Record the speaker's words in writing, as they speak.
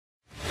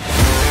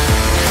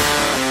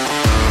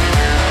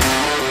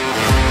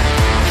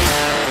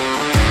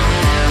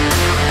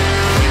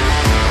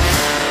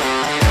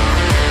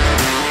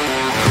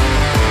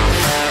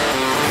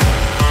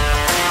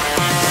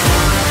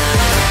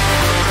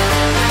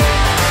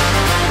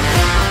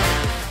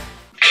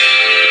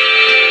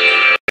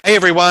Hey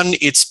everyone,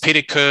 it's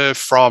Peter Kerr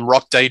from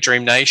Rock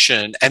Daydream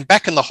Nation, and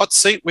back in the hot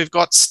seat we've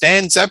got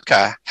Stan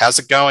Zabkar. How's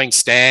it going,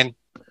 Stan?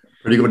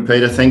 Pretty good,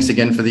 Peter. Thanks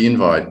again for the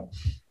invite.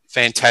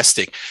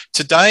 Fantastic.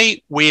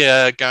 Today we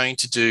are going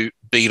to do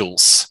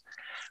Beatles.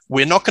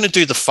 We're not going to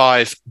do the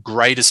 5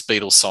 greatest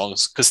Beatles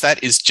songs because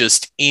that is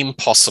just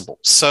impossible.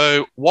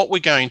 So what we're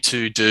going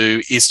to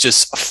do is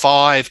just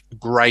 5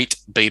 great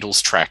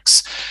Beatles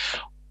tracks,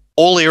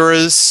 all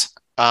eras,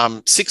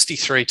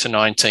 63 to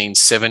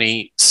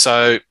 1970.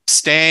 So,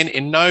 Stan,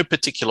 in no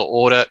particular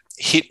order,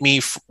 hit me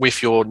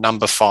with your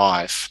number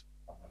 5.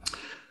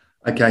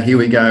 Okay, here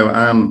we go.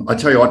 I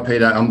tell you what,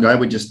 Peter, I'm glad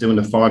we're just doing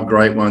the 5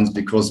 great ones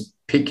because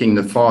picking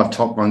the 5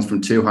 top ones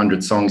from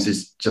 200 songs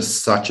is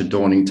just such a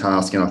daunting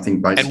task. And I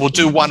think basically... And we'll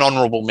do one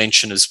honourable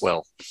mention as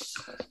well.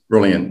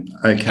 Brilliant.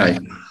 Okay.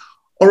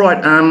 All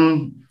right.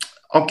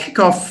 I'll kick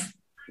off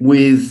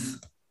with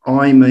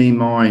I, Me,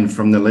 Mine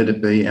from the Let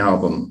It Be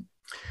album.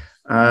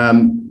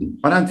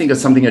 I don't think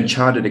it's something that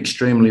charted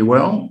extremely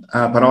well,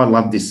 but I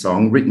love this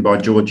song, written by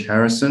George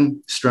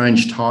Harrison.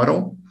 Strange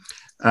title,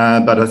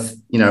 but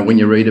when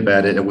you read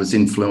about it, it was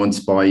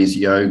influenced by his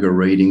yoga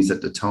readings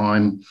at the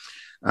time,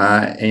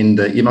 and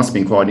he must have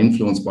been quite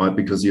influenced by it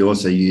because he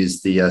also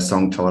used the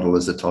song title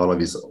as the title of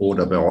his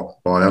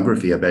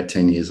autobiography about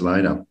 10 years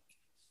later.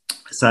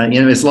 So,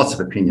 there's lots of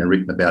opinion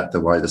written about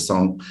the way the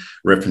song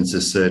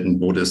references certain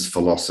Buddhist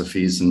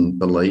philosophies and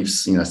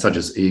beliefs, such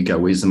as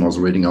egoism. I was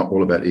reading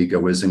all about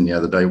egoism the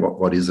other day.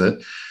 What is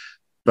it?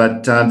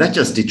 But that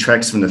just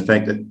detracts from the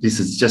fact that this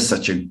is just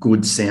such a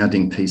good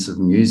sounding piece of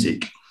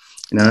music.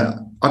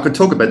 I could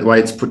talk about the way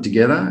it's put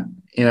together.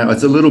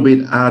 It's a little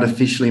bit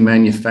artificially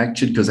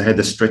manufactured because I had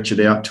to stretch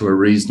it out to a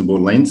reasonable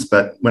length.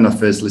 But when I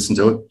first listened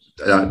to it,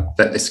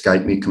 that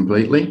escaped me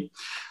completely.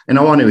 And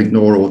I want to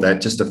ignore all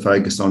that just to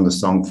focus on the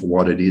song for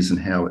what it is and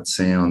how it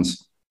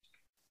sounds.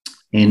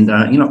 And,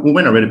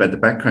 when I read about the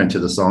background to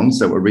the songs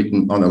that were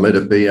written on the Let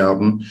It Be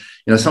album,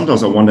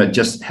 sometimes I wonder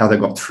just how they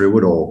got through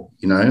it all.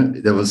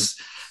 There was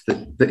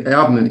the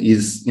album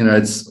is,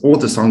 it's all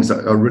the songs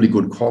are really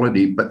good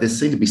quality, but there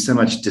seemed to be so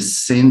much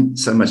dissent,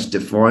 so much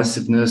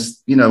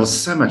divisiveness, there was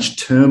so much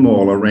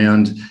turmoil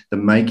around the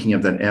making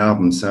of that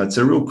album. So it's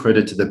a real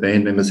credit to the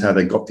band members how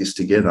they got this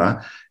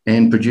together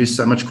and produced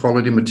so much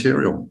quality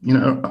material,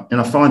 and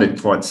I find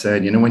it quite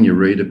sad, when you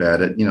read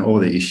about it, all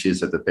the issues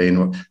that the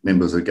band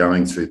members are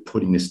going through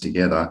putting this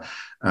together.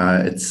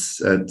 It's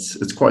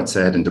quite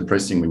sad and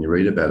depressing when you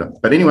read about it.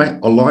 But anyway,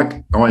 I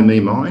like I, Me,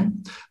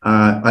 Mine.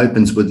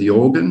 Opens with the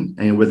organ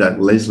and with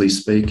that Leslie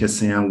speaker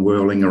sound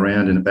whirling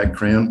around in the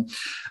background,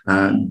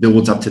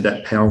 builds up to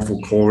that powerful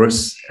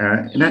chorus,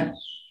 and that,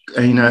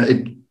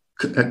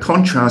 it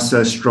contrasts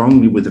so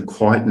strongly with the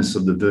quietness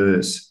of the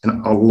verse.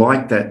 And I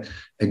like that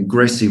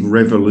aggressive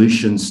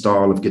revolution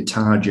style of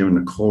guitar during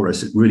the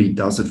chorus. It really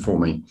does it for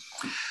me.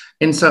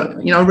 And so,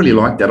 I really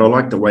like that. I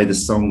like the way the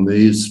song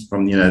moves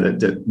from,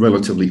 the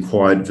relatively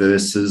quiet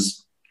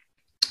verses.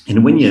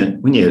 And when you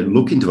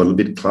look into it a little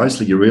bit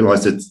closely, you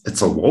realise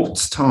it's a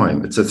waltz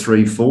time. It's a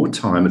 3/4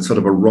 time. It's sort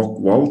of a rock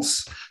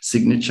waltz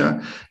signature.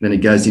 And then it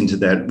goes into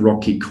that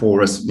rocky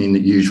chorus in the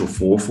usual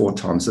 4/4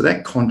 time. So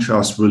that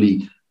contrast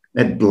really,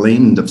 that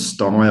blend of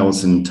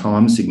styles and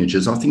time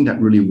signatures, I think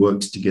that really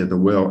works together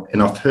well. And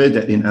I've heard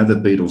that in other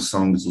Beatles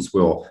songs as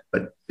well.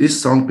 But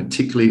this song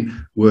particularly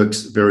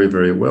works very,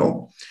 very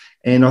well.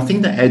 And I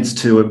think that adds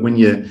to it when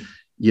you're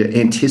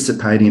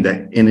anticipating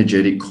that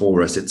energetic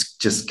chorus. It's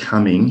just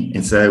coming.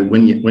 And so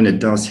when it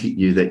does hit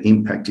you, the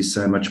impact is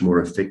so much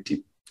more effective.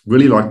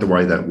 Really like the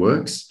way that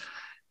works.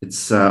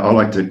 It's I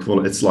like to call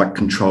it, it's like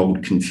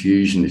controlled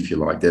confusion, if you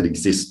like, that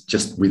exists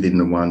just within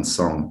the one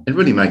song. It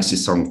really makes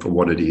this song for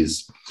what it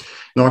is.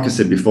 And like I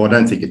said before, I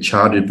don't think it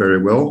charted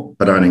very well,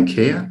 but I don't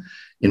care.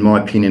 In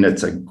my opinion,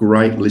 it's a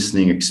great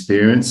listening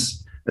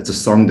experience. It's a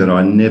song that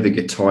I never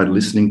get tired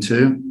listening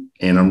to,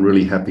 and I'm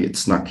really happy it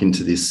snuck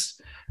into this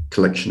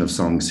collection of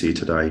songs here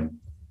today.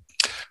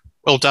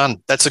 Well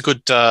done. That's a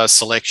good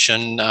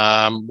selection.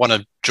 One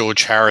of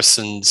George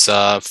Harrison's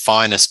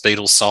finest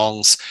Beatles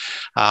songs.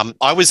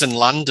 I was in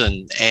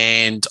London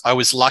and I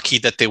was lucky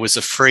that there was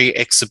a free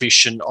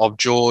exhibition of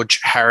George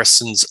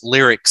Harrison's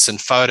lyrics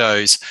and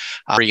photos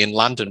in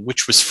London,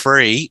 which was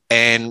free.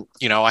 And,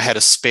 I had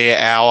a spare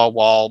hour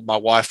while my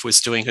wife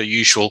was doing her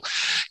usual,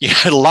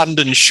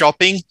 London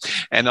shopping.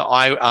 And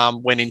I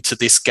went into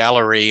this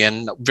gallery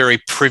and very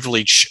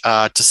privileged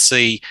to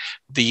see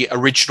the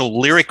original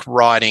lyric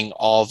writing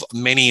of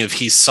many of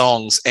his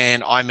songs,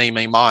 and I, Me,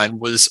 Me, Mine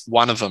was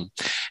one of them.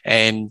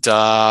 And,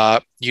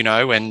 that's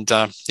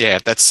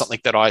something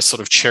that I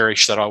sort of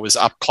cherish, that I was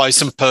up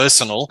close and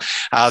personal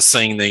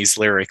seeing these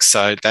lyrics.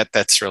 So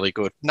that's really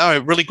good. No,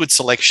 really good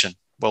selection.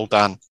 Well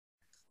done.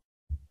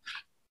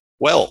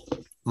 Well,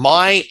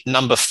 my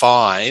number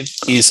 5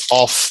 is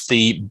off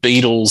the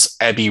Beatles'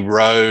 Abbey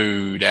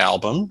Road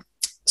album.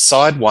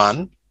 Side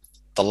 1,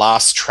 the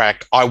last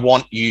track, I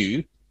Want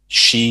You,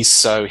 She's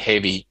So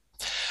Heavy.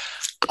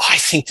 I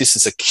think this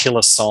is a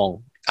killer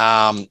song.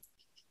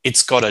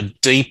 It's got a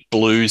deep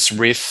blues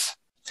riff.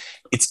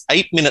 It's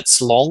 8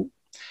 minutes long.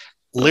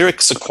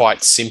 Lyrics are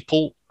quite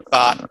simple.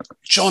 But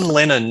John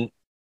Lennon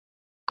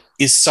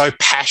is so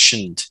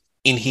passionate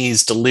in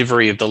his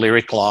delivery of the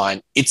lyric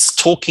line. It's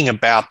talking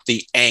about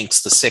the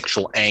angst, the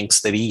sexual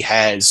angst that he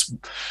has,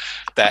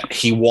 that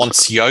he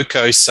wants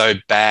Yoko so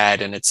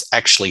bad and it's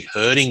actually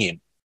hurting him.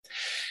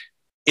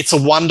 It's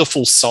a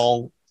wonderful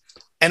song.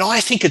 And I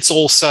think it's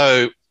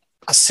also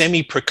a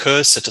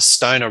semi-precursor to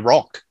stoner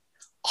rock.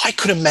 I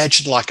could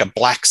imagine like a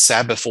Black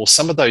Sabbath or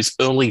some of those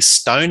early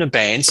stoner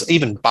bands,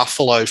 even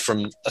Buffalo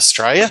from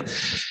Australia,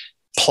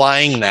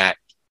 playing that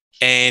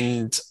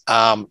and,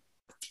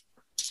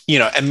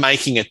 and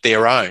making it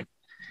their own.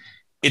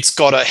 It's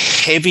got a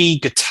heavy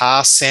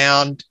guitar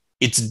sound.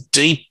 It's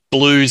deep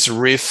blues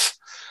riff.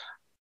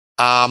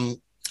 I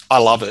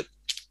love it.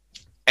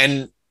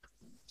 And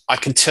I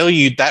can tell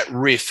you that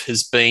riff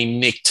has been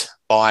nicked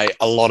by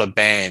a lot of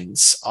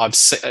bands. I've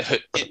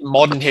heard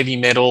modern heavy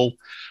metal,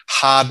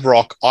 hard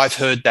rock. I've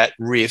heard that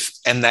riff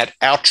and that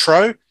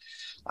outro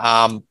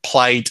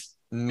played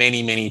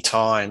many, many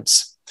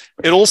times.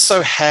 It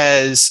also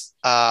has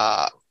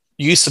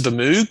use of a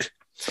moog.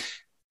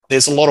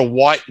 There's a lot of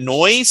white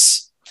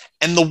noise,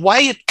 and the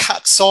way it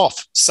cuts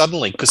off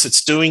suddenly, because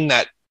it's doing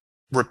that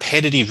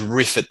repetitive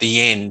riff at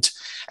the end,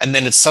 and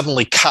then it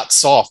suddenly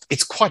cuts off.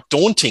 It's quite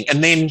daunting,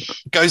 and then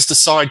goes to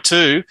side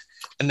two,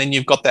 and then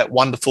you've got that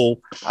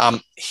wonderful,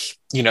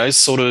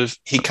 sort of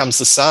Here Comes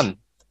the Sun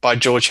by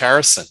George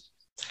Harrison.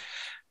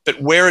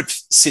 But where it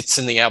sits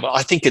in the album,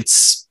 I think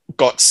it's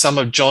got some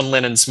of John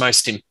Lennon's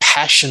most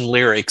impassioned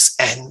lyrics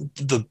and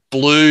the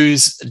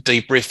blues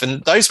deep riff.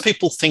 And those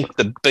people think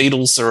the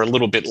Beatles are a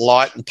little bit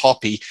light and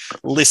poppy.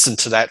 Listen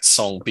to that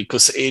song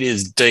because it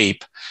is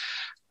deep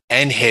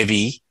and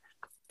heavy.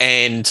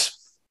 And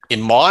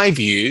in my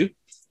view,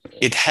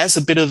 it has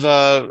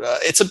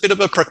it's a bit of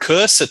a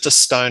precursor to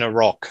stoner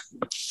rock.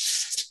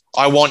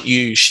 I Want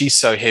You, She's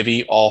So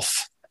Heavy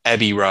off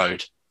Abbey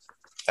Road.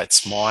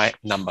 That's my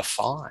number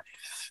 5.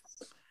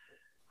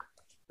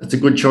 That's a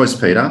good choice,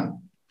 Peter.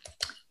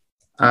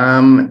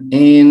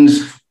 And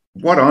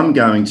what I'm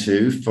going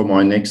to for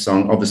my next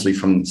song, obviously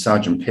from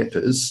Sgt.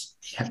 Pepper's,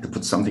 you have to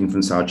put something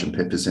from Sgt.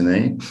 Pepper's in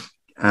there.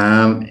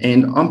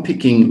 And I'm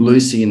picking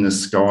Lucy in the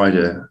Sky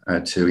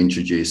to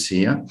introduce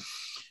here.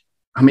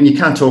 I mean, you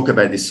can't talk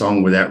about this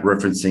song without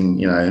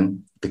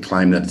referencing, the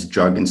claim that it's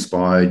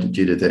drug-inspired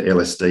due to the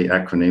LSD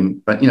acronym.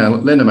 But,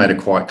 Lennon made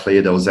it quite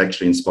clear that it was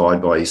actually inspired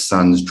by his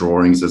son's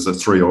drawings as a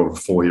 3 or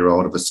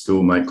 4-year-old of a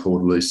schoolmate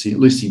called Lucy.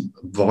 Lucy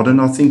Vodden,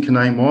 I think her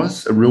name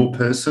was, a real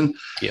person.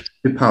 Yep.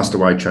 Who passed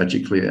away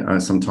tragically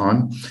some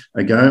time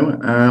ago.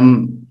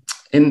 And,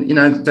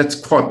 that's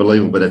quite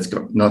believable, but it's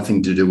got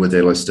nothing to do with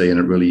LSD, and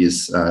it really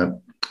is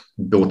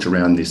built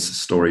around this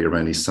story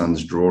around his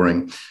son's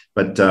drawing.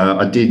 But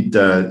I did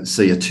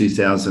see a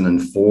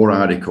 2004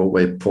 article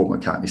where Paul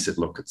McCartney said,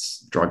 look,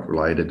 it's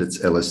drug-related, it's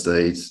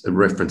LSD, it's a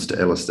reference to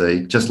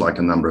LSD, just like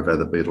a number of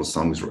other Beatles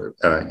songs were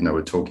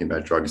talking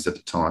about drugs at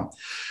the time.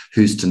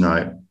 Who's to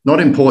know? Not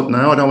important,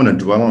 though. I don't want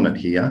to dwell on it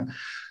here.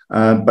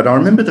 But I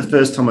remember the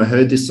first time I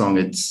heard this song,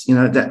 it's,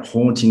 that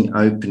haunting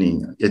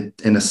opening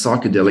and the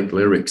psychedelic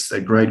lyrics, a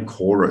great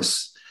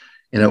chorus.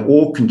 And it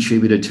all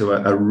contributed to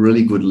a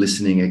really good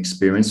listening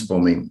experience for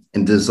me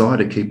and desire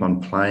to keep on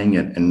playing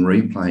it and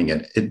replaying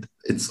it.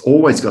 It's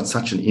always got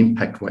such an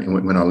impact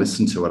when I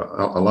listen to it.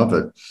 I love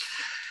it.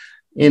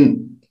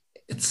 And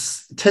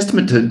it's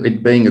testament to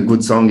it being a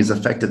good song is the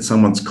fact that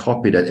someone's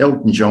copied it.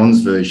 Elton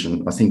John's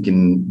version, I think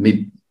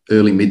in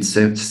early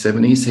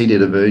mid-70s, he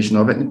did a version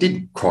of it and it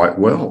did quite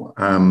well.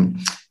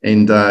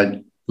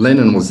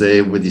 Lennon was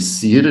there with his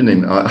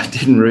pseudonym. I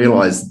didn't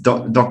realise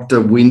Dr.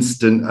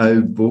 Winston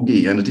O.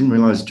 Boogie, and I didn't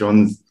realise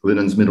John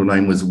Lennon's middle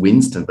name was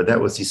Winston, but that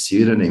was his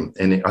pseudonym,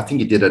 and I think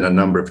he did it a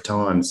number of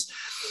times.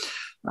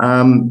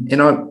 A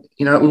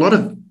lot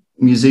of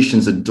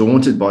musicians are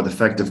daunted by the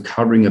fact of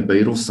covering a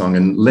Beatles song,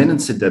 and Lennon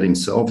said that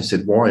himself. He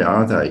said, "Why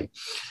are they?"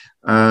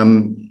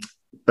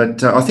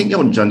 But I think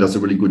Elton John does a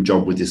really good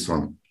job with this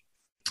one.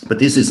 But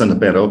this isn't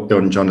about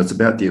Elton John; it's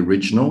about the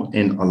original,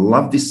 and I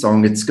love this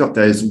song. It's got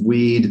those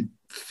weird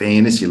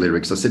fantasy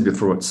lyrics. I said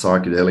before it's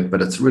psychedelic,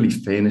 but it's really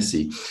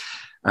fantasy.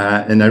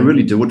 And they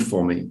really do it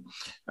for me.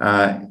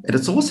 And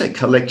it's also a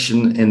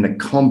collection and the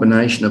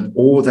combination of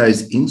all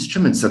those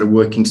instruments that are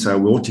working so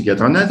well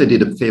together. I know they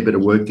did a fair bit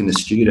of work in the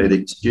studio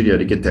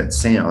to get that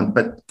sound,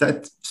 but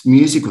that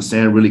musical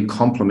sound really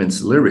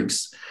complements the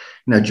lyrics.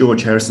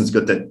 George Harrison's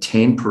got that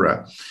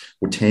tempera,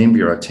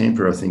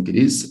 I think it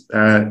is.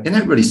 And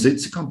that really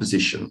suits the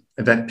composition.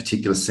 That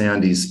particular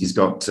sound he's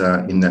got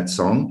in that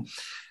song.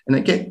 And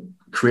it get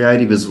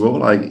creative as well.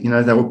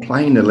 They were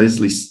playing the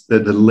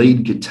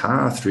lead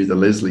guitar through the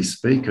Leslie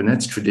speaker, and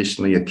that's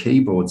traditionally a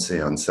keyboard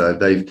sound. So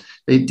they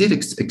did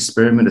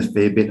experiment a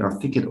fair bit. I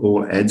think it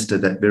all adds to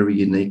that very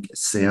unique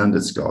sound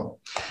it's got.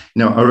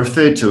 I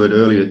referred to it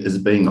earlier as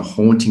being a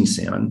haunting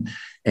sound,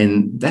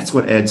 and that's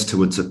what adds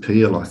to its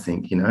appeal, I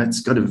think.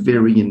 It's got a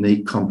very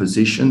unique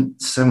composition,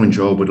 so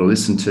enjoyable to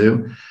listen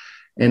to.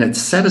 And it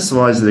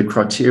satisfies the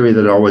criteria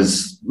that I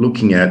was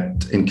looking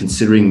at and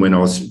considering when I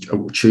was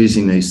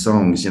choosing these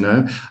songs.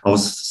 I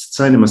was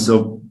saying to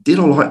myself, did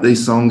I like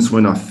these songs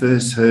when I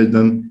first heard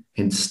them?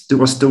 And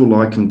do I still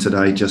like them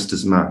today just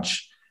as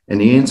much?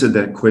 And the answer to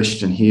that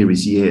question here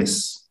is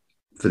yes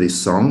for this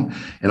song.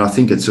 And I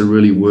think it's a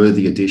really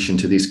worthy addition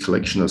to this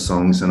collection of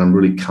songs, and I'm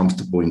really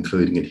comfortable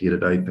including it here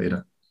today,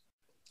 Peter.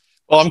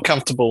 Well, I'm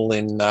comfortable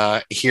in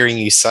hearing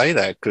you say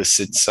that, because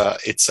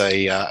it's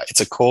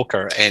a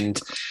corker, and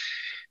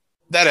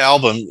that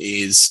album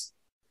is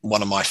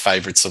one of my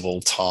favorites of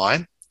all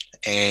time.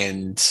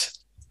 And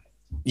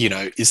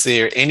is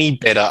there any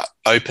better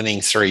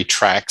opening 3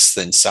 tracks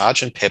than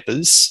Sergeant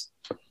Pepper's,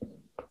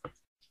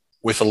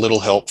 with a little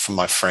help from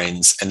my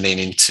friends, and then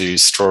into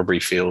Strawberry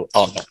Field?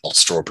 Oh, not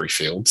Strawberry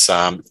Fields.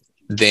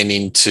 Then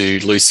into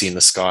Lucy in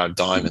the Sky of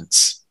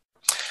Diamonds,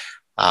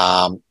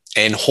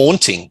 and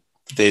Haunting.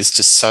 There's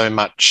just so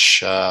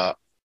much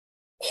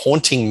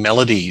haunting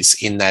melodies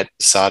in that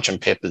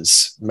Sergeant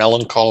Pepper's.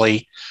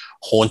 Melancholy,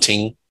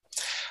 haunting.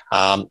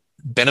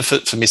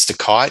 Benefit for Mr.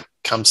 Kite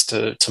comes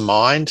to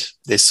mind.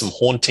 There's some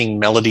haunting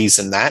melodies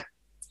in that,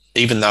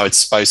 even though it's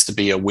supposed to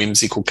be a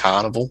whimsical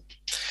carnival.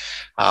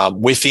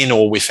 Within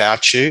or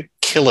Without You,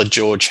 killer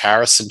George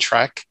Harrison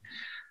track,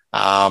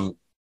 with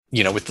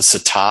the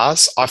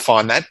sitars. I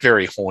find that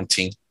very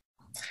haunting.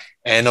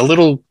 And a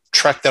little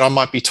track that I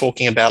might be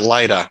talking about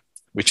later,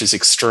 which is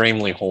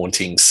extremely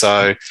haunting.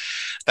 So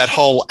that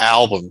whole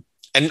album,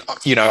 and,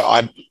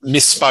 I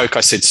misspoke.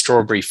 I said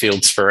Strawberry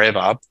Fields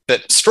Forever,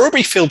 but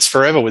Strawberry Fields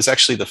Forever was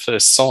actually the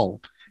first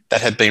song that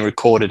had been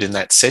recorded in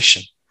that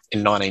session in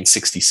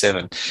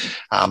 1967,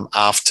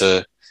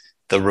 after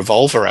the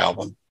Revolver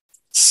album.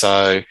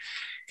 So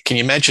can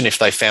you imagine if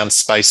they found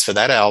space for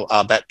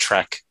that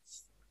track?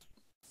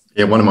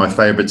 Yeah, one of my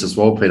favourites as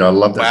well, Peter. I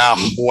love that.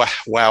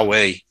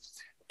 Wowee.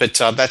 But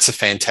that's a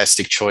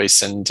fantastic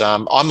choice. And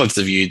I'm of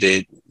the view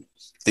that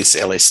this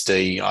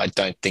LSD, I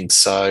don't think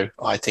so.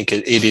 I think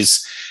it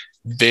is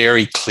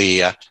very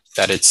clear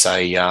that it's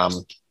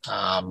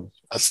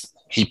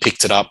he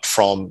picked it up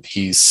from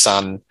his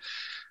son,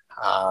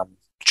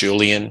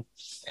 Julian.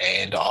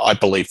 And I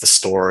believe the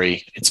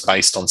story, it's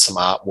based on some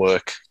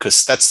artwork,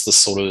 because that's the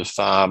sort of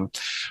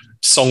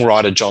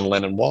songwriter John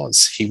Lennon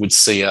was. He would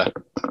see a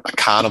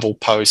carnival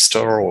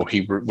poster, or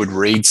he would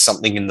read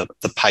something in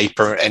the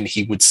paper, and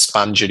he would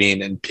sponge it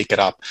in and pick it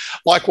up.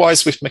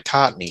 Likewise with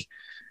McCartney.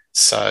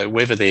 So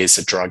whether there's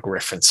a drug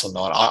reference or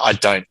not,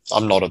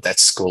 I'm not of that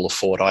school of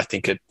thought. I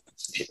think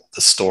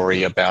the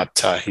story about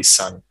his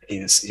son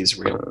is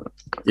real.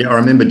 Yeah, I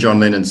remember John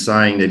Lennon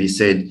saying that he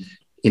said,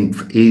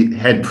 he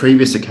had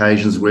previous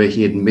occasions where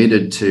he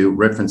admitted to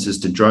references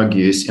to drug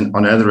use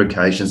on other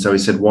occasions. So he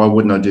said, why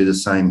wouldn't I do the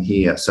same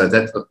here? So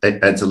that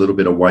adds a little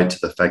bit of weight to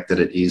the fact that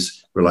it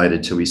is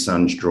related to his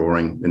son's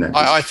drawing.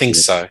 I think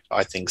so.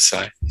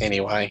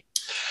 Anyway,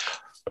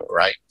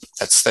 great.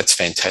 That's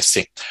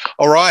fantastic.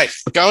 All right.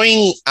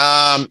 Going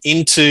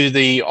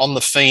into on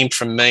the theme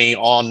from me,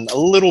 on a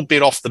little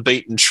bit off the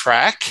beaten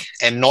track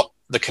and not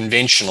the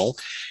conventional,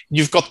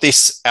 you've got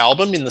this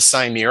album in the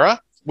same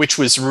era, which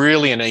was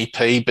really an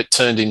EP but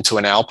turned into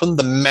an album,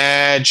 the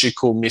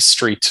Magical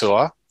Mystery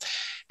Tour.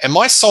 And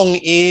my song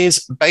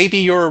is Baby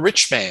You're a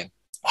Rich Man.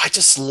 I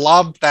just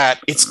love that.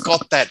 It's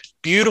got that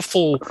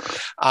beautiful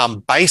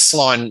bass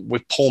line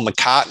with Paul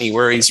McCartney,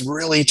 where he's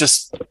really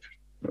just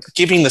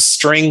giving the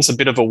strings a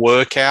bit of a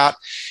workout.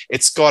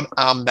 It's got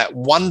that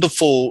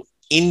wonderful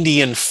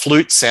Indian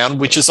flute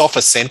sound, which is off a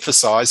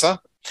synthesizer.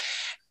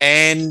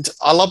 And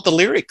I love the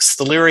lyrics.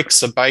 The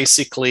lyrics are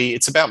basically,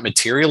 it's about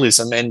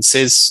materialism, and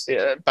says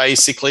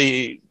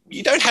basically,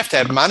 you don't have to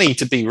have money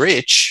to be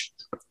rich.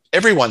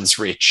 Everyone's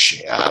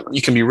rich.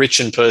 You can be rich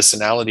in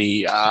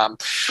personality. I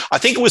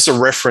think it was a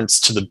reference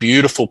to The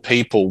Beautiful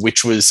People,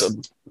 which was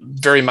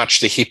very much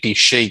the hippie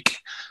chic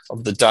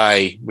of the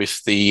day,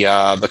 with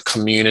the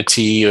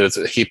community of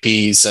the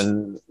hippies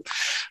and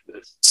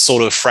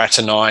sort of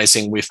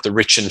fraternizing with the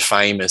rich and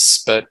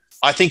famous. But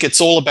I think it's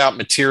all about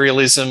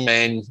materialism,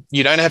 and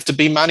you don't have to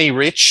be money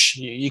rich.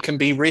 You can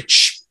be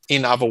rich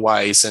in other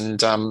ways.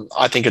 And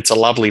I think it's a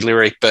lovely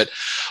lyric, but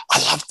I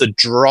love the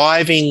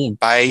driving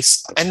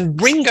bass.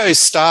 And Ringo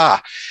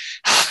Starr,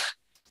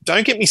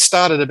 don't get me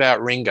started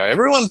about Ringo.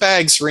 Everyone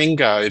bags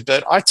Ringo,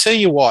 but I tell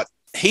you what,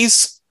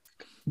 his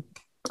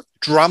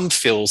drum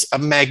fills are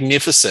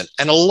magnificent.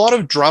 And a lot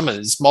of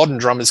drummers, modern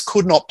drummers,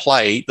 could not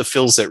play the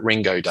fills that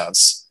Ringo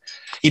does.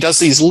 He does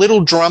these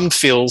little drum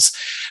fills,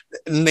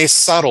 and they're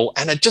subtle,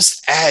 and it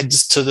just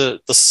adds to the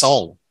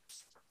song.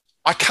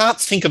 I can't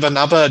think of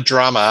another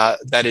drummer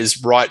that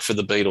is right for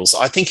the Beatles.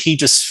 I think he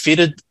just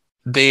fitted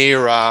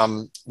their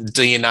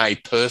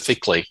DNA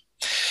perfectly.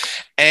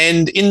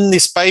 And in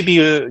this Baby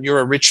You're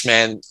a Rich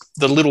Man,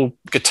 the little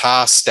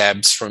guitar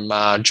stabs from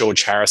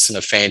George Harrison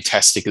are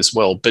fantastic as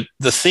well. But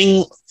the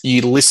thing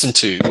you listen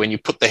to when you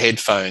put the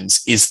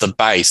headphones is the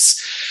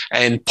bass.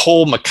 And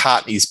Paul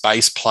McCartney's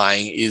bass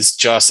playing is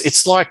just,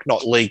 it's like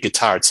not lead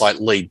guitar, it's like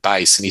lead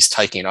bass, and he's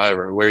taking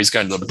over, where he's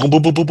going to the boom,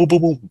 boom, boom, boom, boom, boom,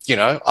 boom.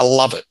 I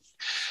love it.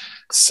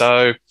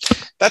 So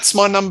that's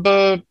my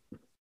number.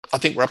 I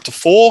think we're up to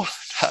 4.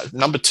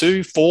 Number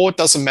 2, 4,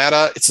 doesn't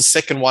matter. It's the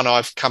second one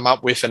I've come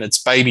up with, and it's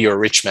Baby You're a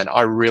Rich Man.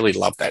 I really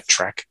love that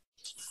track.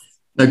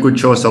 A good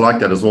choice. I like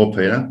that as well,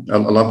 Peter. I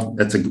love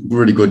that's a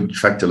really good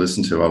track to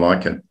listen to. I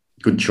like it.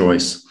 Good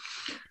choice.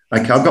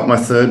 Okay, I've got my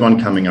third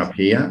one coming up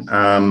here. And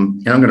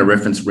I'm going to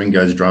reference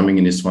Ringo's drumming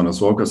in this one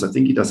as well, because I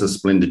think he does a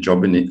splendid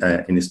job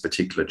in this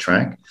particular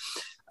track.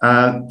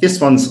 This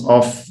one's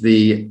off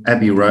the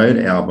Abbey Road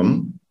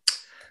album,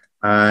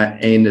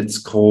 and it's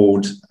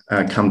called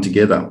Come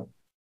Together.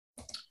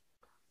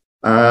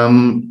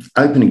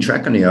 Opening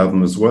track on the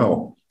album as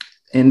well.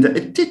 And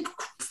it did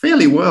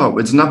fairly well.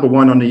 It's number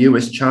one on the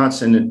US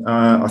charts, and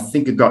I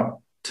think it got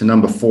to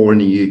number 4 in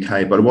the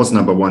UK, but it was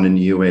number 1 in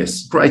the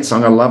US. Great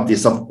song. I love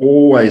this. I've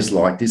always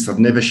liked this. I've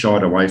never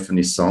shied away from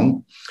this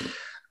song.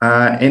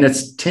 And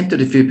it's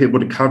tempted a few people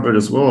to cover it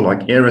as well,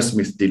 like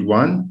Aerosmith did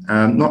one.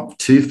 Not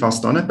too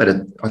fussed on it, but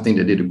I think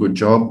they did a good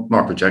job.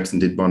 Michael Jackson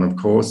did one, of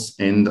course,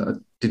 and I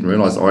didn't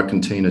realise Ike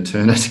and Tina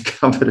Turner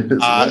covered it as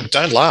well.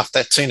 Don't laugh.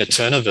 That Tina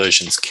Turner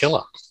version's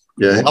killer.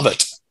 Yeah. Love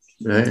it.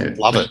 Yeah.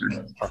 Love it.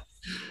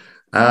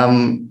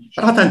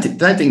 But I don't think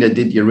they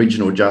did the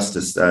original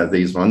justice,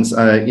 these ones.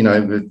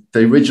 The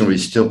original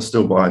is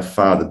still by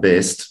far the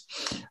best.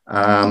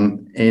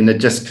 And it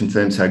just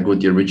confirms how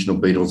good the original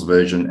Beatles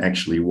version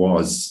actually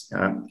was.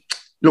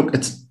 Look,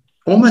 it's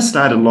almost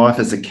started life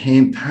as a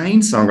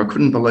campaign song. I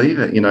couldn't believe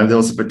it. There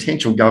was a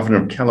potential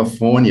governor of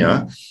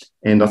California,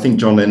 and I think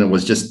John Lennon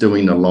was just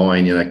doing the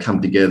line,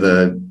 come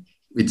together,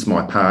 it's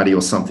my party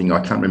or something. I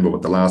can't remember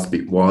what the last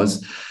bit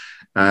was.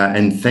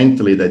 And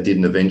thankfully, that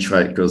didn't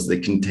eventuate because the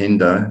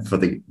contender for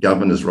the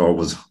governor's role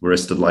was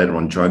arrested later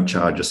on drug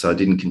charges. So it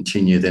didn't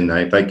continue. Then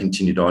they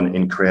continued on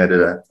and created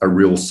a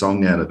real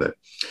song out of it.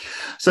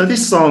 So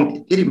this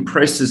song, it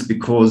impresses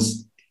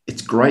because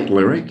it's great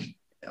lyric.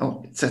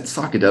 It's that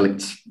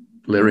psychedelic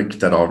lyric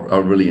that I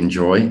really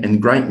enjoy,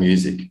 and great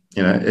music.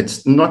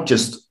 It's not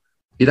just,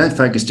 you don't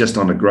focus just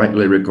on a great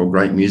lyric or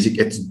great music.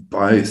 It's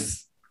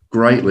both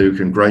great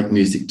lyric and great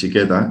music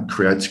together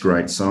creates a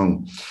great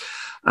song.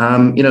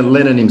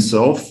 Lennon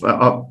himself,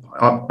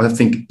 I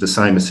think the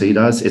same as he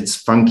does. It's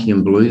funky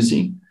and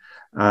bluesy.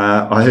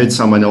 I heard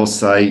someone else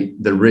say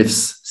the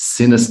riff's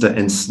sinister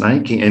and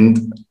snaky,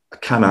 and I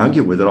can't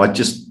argue with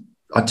it.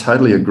 I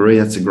totally agree.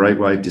 That's a great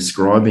way of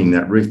describing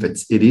that riff.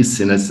 It is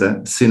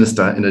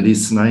sinister, and it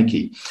is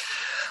snaky.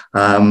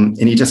 And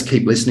you just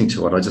keep listening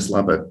to it. I just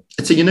love it.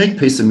 It's a unique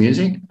piece of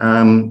music.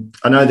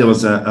 I know there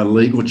was a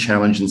legal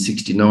challenge in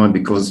 '69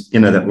 because,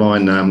 that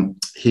line,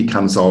 here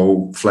comes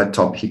old flat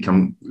top, here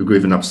come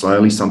grooving up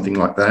slowly, something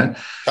like that.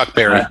 Chuck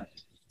Berry.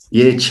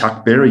 Yeah,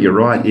 Chuck Berry, you're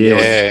right.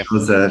 Yeah.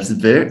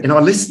 And I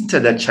listened to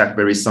that Chuck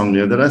Berry song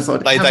the other day. I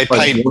thought,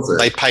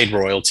 they paid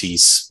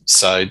royalties,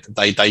 so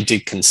they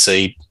did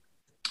concede.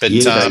 But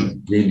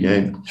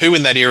who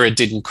in that era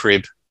didn't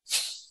crib?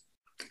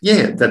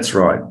 Yeah, that's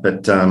right.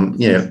 But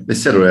they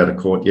settled out of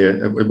court. Yeah,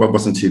 it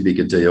wasn't too big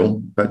a deal,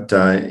 but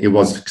it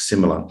was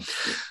similar.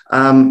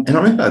 And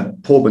I remember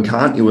Paul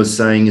McCartney was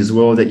saying as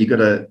well that you got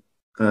to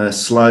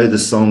slow the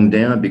song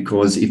down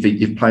because if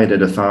you play it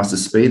at a faster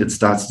speed, it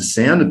starts to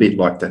sound a bit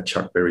like that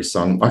Chuck Berry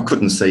song. I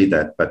couldn't see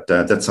that, but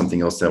that's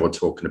something else they were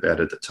talking about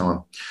at the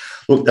time.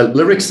 Look, the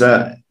lyrics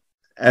are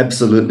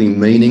absolutely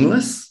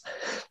meaningless.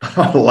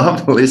 I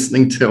love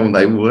listening to them.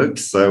 They work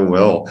so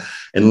well.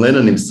 And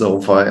Lennon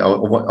himself,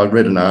 I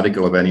read an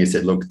article about him. He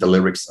said, look, the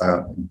lyrics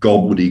are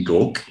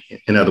gobbledygook,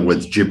 in other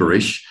words,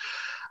 gibberish.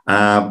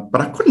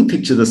 But I couldn't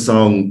picture the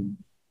song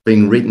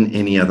being written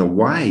any other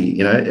way.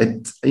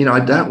 I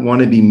don't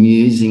want to be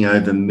musing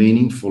over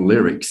meaningful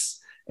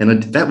lyrics.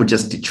 And that would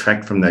just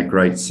detract from that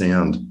great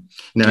sound.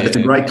 It's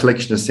a great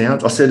collection of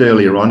sounds. I said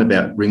earlier on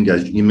about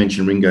you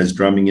mentioned Ringo's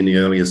drumming in the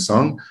earlier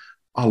song.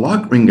 I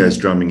like Ringo's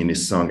drumming in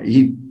this song.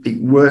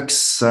 It works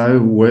so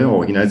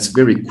well. It's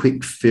very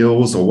quick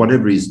fills or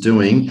whatever he's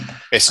doing.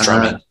 Best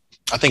drumming.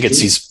 I think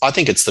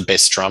it's the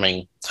best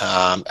drumming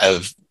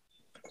of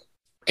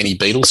any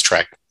Beatles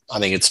track. I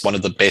think it's one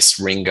of the best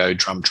Ringo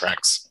drum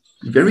tracks.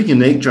 Very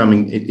unique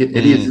drumming. It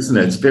is, isn't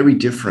it? It's very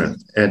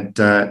different. And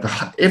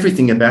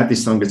everything about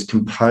this song is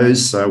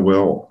composed so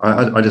well.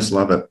 I just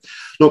love it.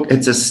 Look,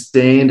 it's a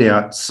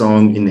standout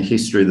song in the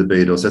history of the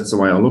Beatles. That's the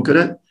way I look at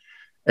it.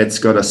 It's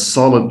got a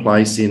solid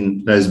place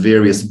in those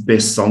various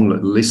best song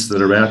lists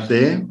that are out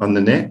there on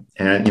the net,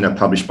 and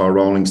published by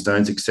Rolling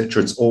Stones,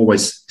 etc. It's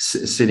always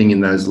sitting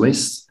in those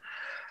lists.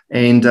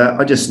 And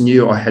I just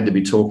knew I had to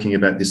be talking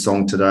about this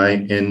song today,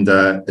 and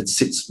it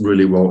sits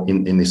really well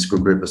in this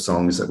group of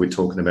songs that we're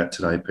talking about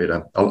today,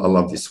 Peter. I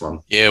love this one.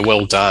 Yeah,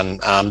 well done.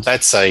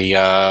 That's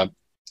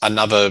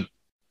another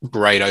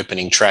great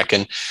opening track.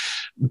 And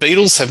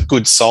Beatles have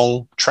good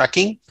song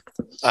tracking.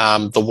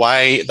 The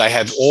way they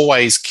have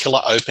always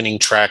killer opening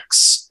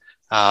tracks,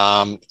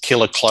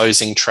 killer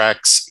closing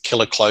tracks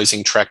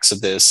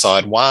of their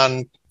side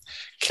one,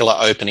 killer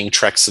opening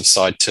tracks of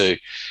side two.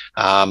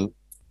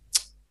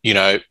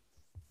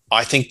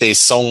 I think their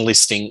song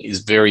listing is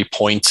very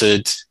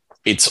pointed.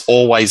 It's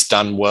always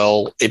done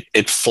well.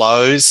 It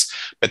flows,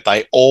 but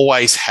they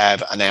always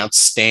have an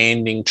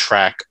outstanding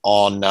track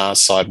on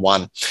side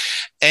one.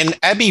 And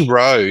Abbey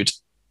Road,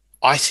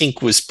 I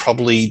think, was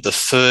probably the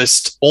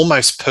first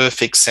almost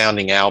perfect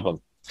sounding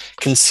album.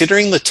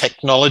 considering the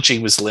technology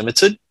was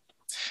limited,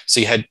 so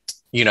you had,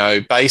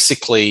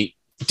 basically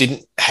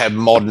didn't have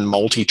modern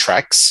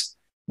multi-tracks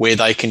where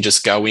they can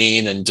just go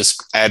in and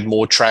just add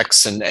more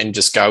tracks and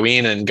just go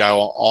in and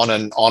go on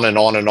and on and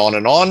on and on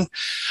and on.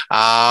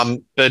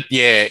 But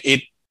yeah,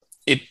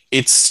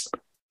 it's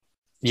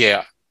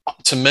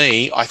to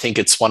me, I think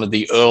it's one of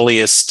the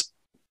earliest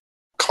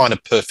kind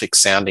of perfect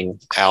sounding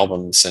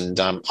albums, and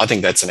I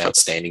think that's an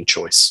outstanding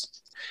choice.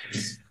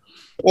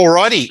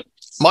 Alrighty,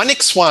 my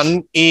next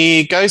one,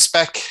 it goes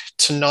back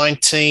to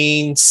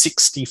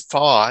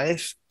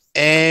 1965,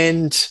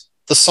 and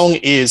the song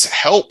is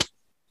Help.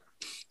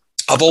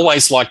 I've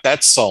always liked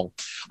that song.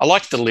 I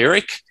like the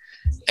lyric,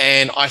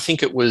 and I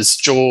think it was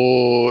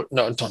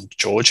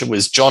it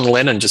was John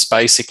Lennon, just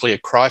basically a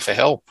cry for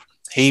help.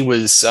 He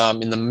was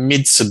in the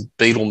midst of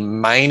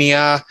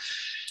Beatlemania. I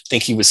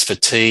think he was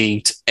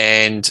fatigued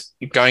and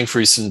going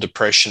through some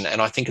depression,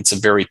 and I think it's a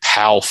very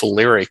powerful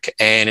lyric,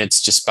 and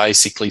it's just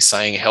basically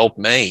saying, help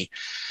me.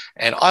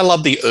 And I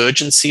love the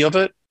urgency of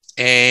it,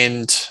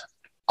 and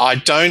I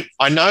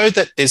know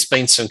that there's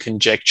been some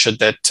conjecture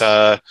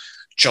that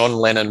John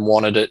Lennon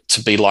wanted it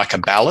to be like a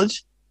ballad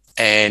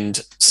and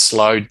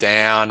slowed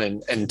down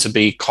and to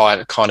be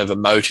kind of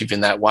emotive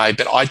in that way,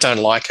 but I don't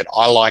like it.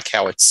 I like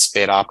how it's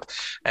sped up,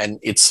 and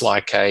it's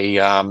like a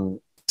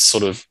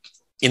sort of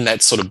in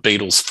that sort of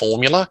Beatles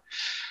formula.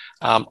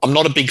 I'm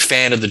not a big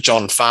fan of the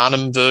John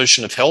Farnham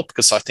version of Help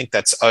because I think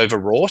that's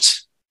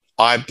overwrought.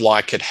 I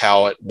like it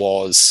how it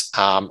was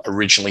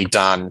originally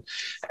done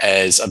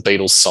as a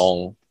Beatles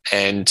song,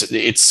 and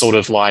it's sort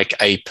of like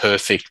a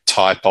perfect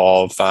type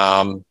of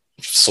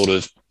sort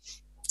of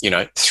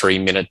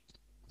 3-minute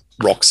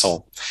rock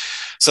song.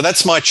 So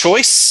that's my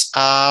choice.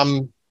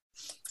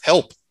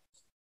 Help.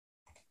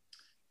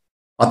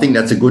 I think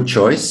that's a good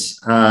choice.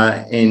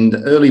 And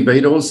early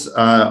Beatles,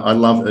 I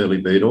love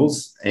early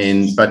Beatles.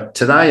 But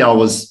today I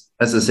was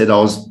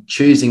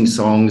choosing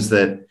songs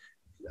that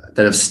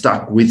have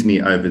stuck with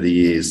me over the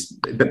years.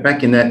 But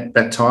back in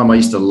that time, I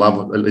used to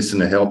listen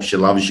to Help, She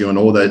Loves You, and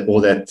all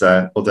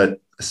that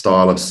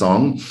style of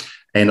song.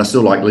 And I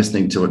still like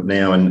listening to it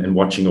now and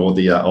watching all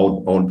the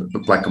old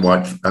black and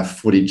white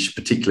footage,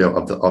 particularly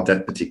of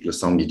that particular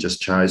song you just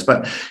chose.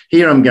 But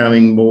here I'm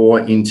going more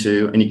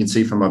into, and you can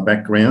see from my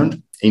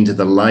background, into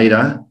the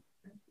later,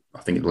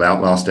 I think the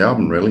last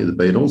album, really, the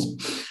Beatles,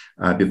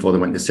 before they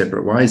went their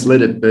separate ways,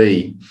 Let It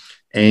Be.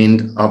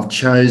 And I've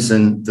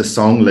chosen the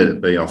song Let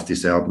It Be off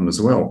this album as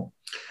well.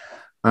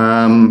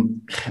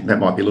 That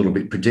might be a little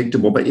bit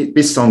predictable, but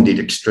this song did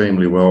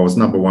extremely well. It was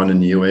 #1 in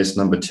the US,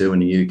 #2 in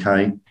the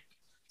UK.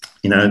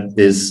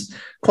 There's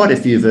quite a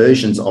few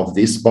versions of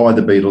this by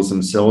the Beatles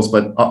themselves,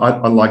 but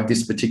I like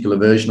this particular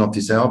version of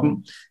this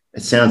album.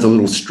 It sounds a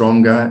little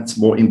stronger, it's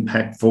more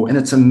impactful, and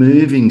it's a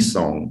moving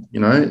song.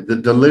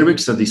 The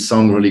lyrics of this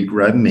song really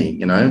grab me,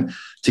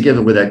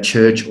 together with that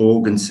church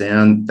organ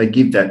sound. They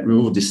give that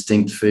real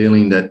distinct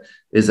feeling that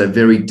there's a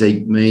very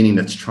deep meaning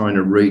that's trying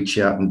to reach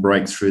out and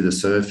break through the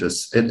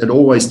surface. It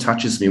always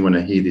touches me when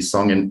I hear this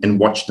song and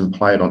watch them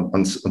play it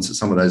on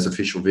some of those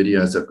official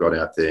videos they've got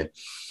out there.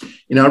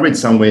 I read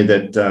somewhere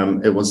that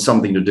it was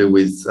something to do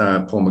with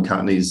Paul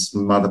McCartney's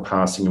mother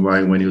passing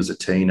away when he was a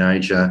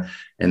teenager,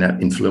 and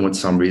that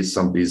influenced some of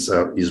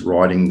his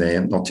writing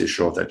there. I'm not too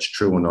sure if that's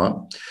true or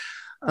not.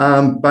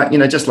 But,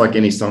 just like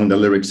any song, the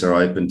lyrics are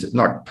open to,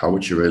 like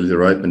poetry really,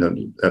 they're open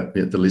to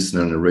the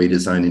listener and the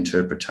reader's own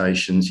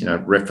interpretations.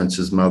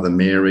 References Mother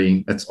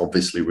Mary, that's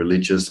obviously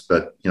religious,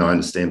 but, I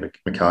understand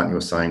McCartney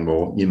was saying,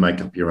 well, you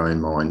make up your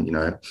own mind,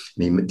 and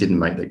he didn't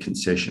make that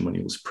concession when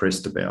he was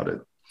pressed about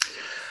it.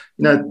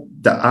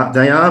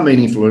 They are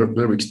meaningful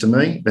lyrics to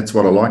me. That's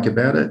what I like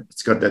about it.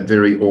 It's got that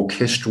very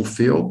orchestral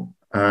feel,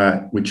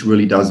 which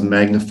really does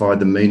magnify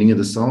the meaning of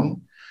the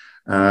song.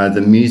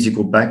 The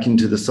musical back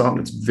into the song,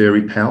 it's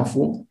very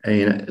powerful,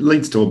 and it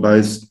leads to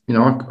both,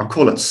 I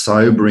call it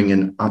sobering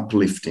and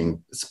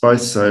uplifting. It's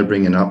both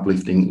sobering and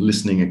uplifting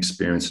listening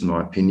experience, in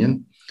my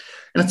opinion.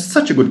 And it's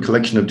such a good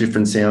collection of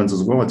different sounds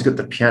as well. It's got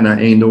the piano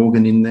and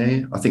organ in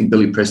there. I think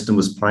Billy Preston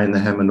was playing the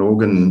Hammond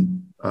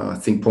organ. I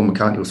think Paul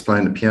McCartney was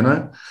playing the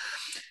piano.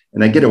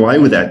 And they get away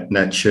with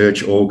that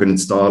church organ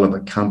style of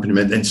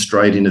accompaniment, then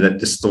straight into that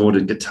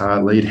distorted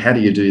guitar lead. How do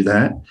you do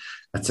that?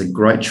 That's a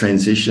great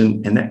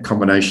transition, and that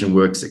combination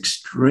works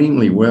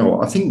extremely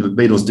well. I think the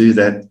Beatles do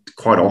that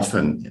quite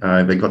often.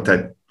 They got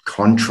that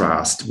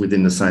contrast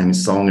within the same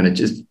song, and it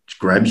just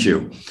grabs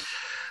you.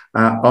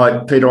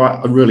 Peter,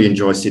 I really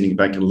enjoy sitting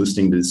back and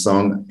listening to this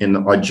song, and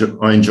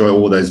I enjoy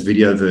all those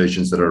video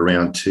versions that are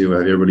around too.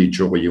 They really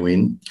draw you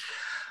in.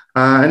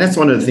 And that's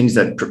one of the things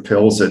that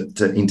propels it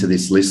into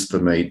this list for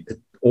me. It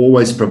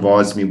always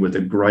provides me with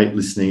a great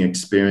listening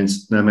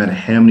experience, no matter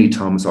how many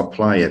times I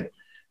play it.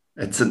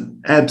 It's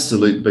an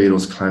absolute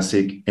Beatles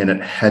classic, and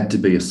it had to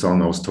be a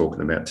song I was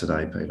talking about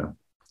today, Peter.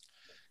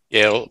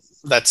 Yeah, well,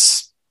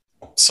 that's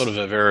sort of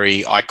a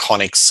very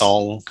iconic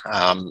song.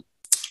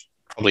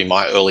 Probably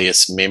my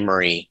earliest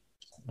memory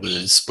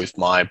was with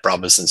my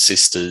brothers and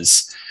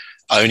sisters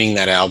owning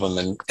that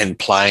album and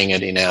playing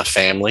it in our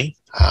family.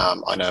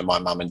 I know my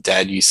mum and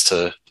dad used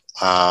to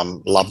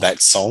love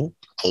that song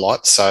a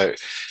lot. So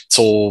it's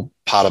all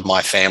part of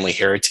my family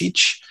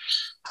heritage.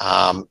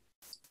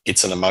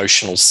 It's an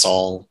emotional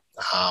song.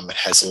 It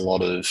has a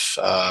lot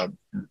of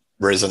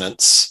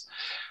resonance,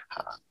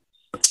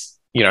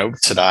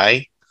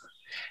 today.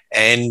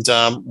 And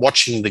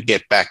watching the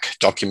Get Back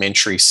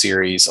documentary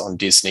series on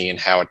Disney and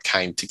how it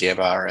came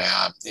together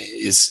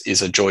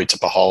is a joy to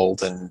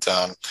behold. And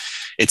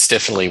it's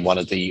definitely one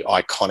of the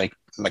iconic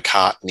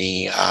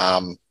McCartney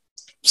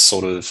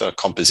sort of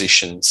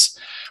compositions,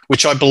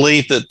 which I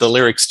believe that the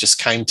lyrics just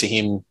came to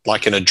him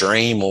like in a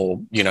dream or,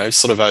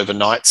 sort of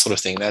overnight sort of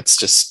thing. That's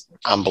just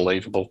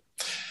unbelievable.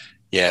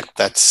 Yeah,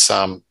 that's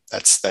a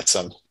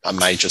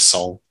major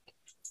song.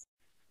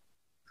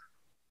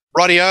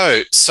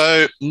 Rightio.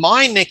 So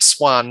my next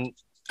one,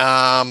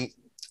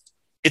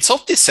 it's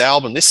off this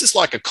album. This is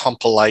like a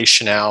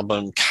compilation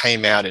album,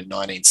 came out in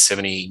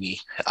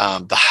 1970,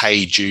 the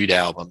Hey Jude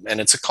album.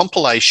 And it's a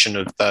compilation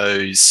of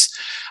those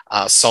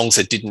songs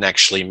that didn't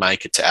actually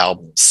make it to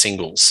album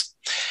singles.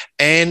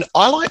 And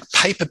I like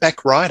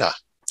Paperback Writer.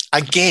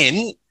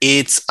 Again,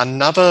 it's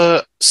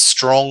another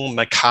strong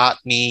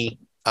McCartney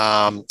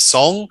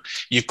song.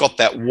 You've got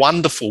that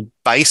wonderful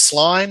bass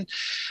line,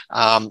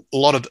 a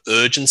lot of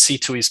urgency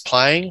to his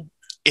playing.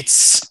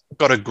 It's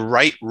got a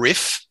great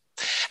riff,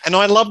 and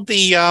I love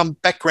the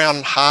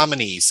background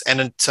harmonies.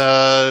 And it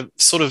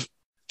sort of,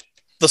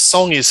 the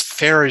song is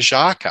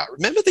Farajaka.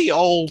 Remember the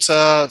old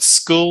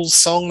school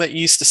song that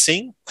you used to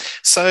sing?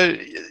 So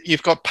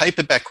you've got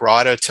Paperback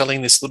Writer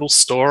telling this little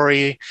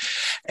story,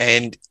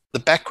 and the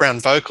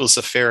background vocals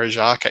of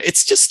Farajaka.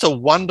 It's just a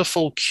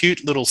wonderful,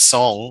 cute little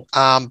song.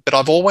 But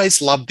I've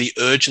always loved the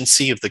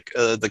urgency of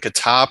the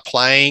guitar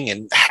playing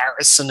and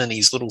Harrison and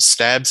his little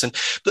stabs.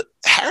 But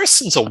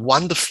Harrison's a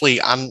wonderfully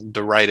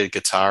underrated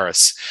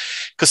guitarist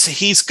because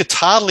his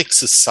guitar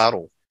licks are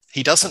subtle.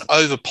 He doesn't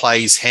overplay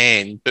his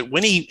hand, but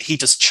when he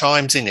just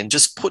chimes in and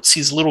just puts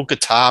his little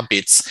guitar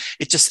bits,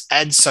 it just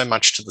adds so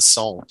much to the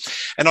song.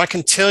 And I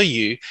can tell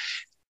you,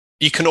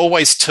 you can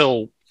always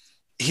tell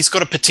he's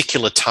got a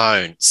particular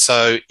tone.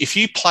 So if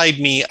you played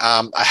me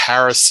a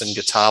Harrison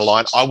guitar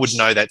line, I would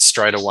know that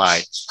straight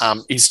away.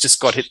 He's just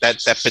got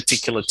that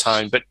particular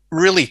tone, but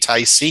really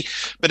tasty.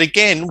 But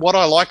again, what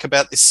I like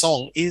about this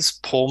song is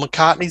Paul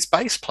McCartney's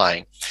bass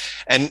playing.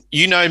 And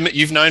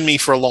you've known me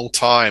for a long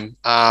time.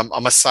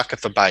 I'm a sucker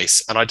for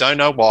bass, and I don't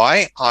know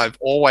why. I've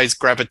always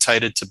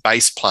gravitated to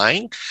bass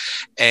playing,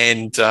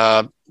 and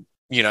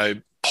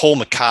Paul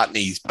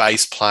McCartney's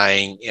bass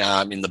playing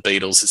in the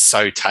Beatles is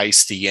so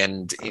tasty,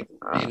 and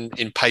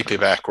in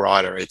Paperback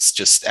Writer, it's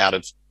just out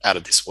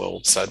of this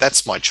world. So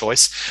that's my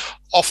choice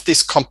off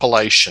this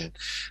compilation,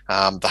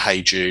 the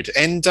Hey Jude.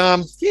 And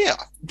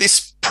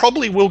this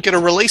probably will get a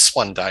release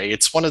one day.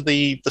 It's one of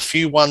the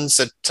few ones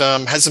that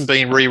hasn't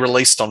been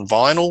re-released on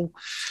vinyl.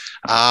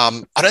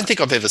 I don't think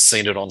I've ever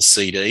seen it on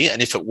CD,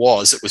 and if it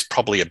was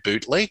probably a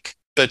bootleg.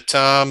 But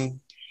are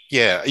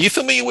you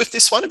familiar with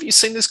this one? Have you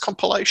seen this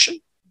compilation?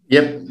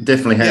 Yep,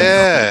 definitely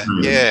have.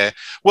 Yeah.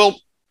 Well,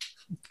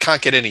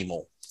 can't get any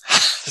more.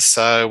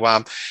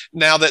 So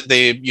now that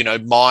they're,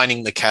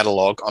 mining the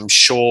catalogue, I'm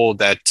sure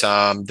that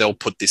they'll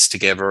put this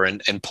together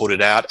and put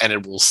it out, and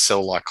it will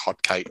sell like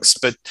hotcakes.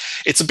 But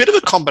it's a bit of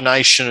a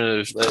combination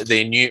of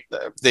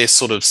their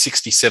sort of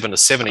 67 to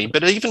 70,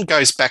 but it even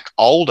goes back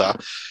older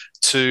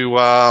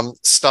to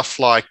stuff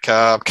like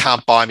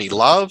Can't Buy Me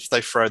Love. They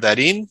throw that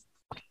in.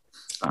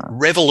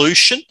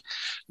 Revolution.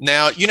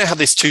 Now, you know how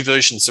there's two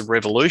versions of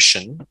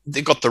Revolution?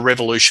 They've got the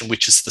Revolution,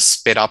 which is the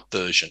sped up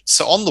version.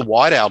 So on the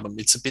White Album,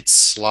 it's a bit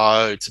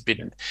slow.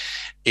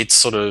 It's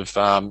sort of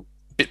a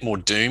bit more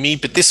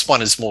doomy, but this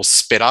one is more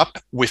sped up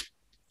with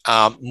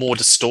more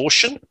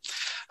distortion.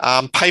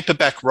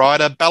 Paperback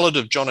Writer, Ballad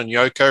of John and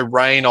Yoko,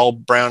 Rain,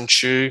 Old Brown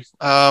Shoe.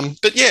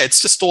 But yeah, it's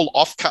just all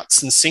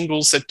offcuts and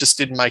singles that just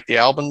didn't make the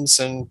albums.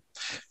 And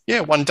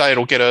yeah, one day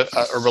it'll get a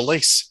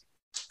release.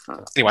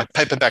 Anyway,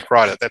 Paperback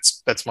Writer,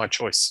 that's my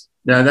choice.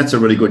 No, that's a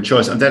really good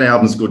choice. That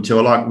album's good too.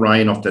 I like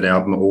Rain off that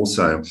album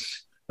also.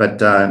 But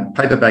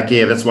Paperback,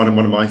 that's one of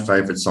my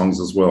favourite songs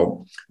as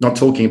well. Not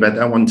talking about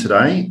that one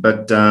today,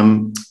 but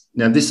now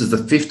this is the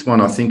fifth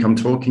one I think I'm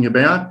talking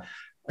about.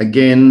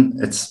 Again,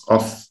 it's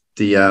off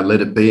the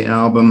Let It Be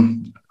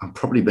album. I'm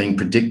probably being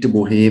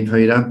predictable here,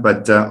 Peter,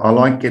 but I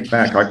like Get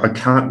Back. I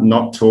can't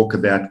not talk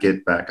about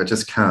Get Back. I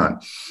just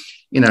can't.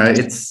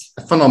 It's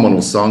a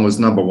phenomenal song. It was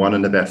number one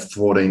in about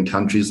 14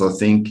 countries, I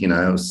think. It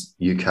was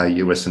UK,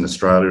 US, and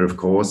Australia, of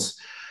course.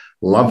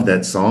 Love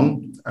that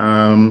song.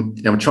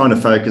 I'm trying to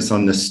focus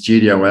on the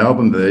studio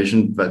album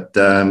version, but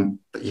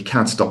you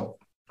can't stop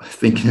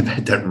thinking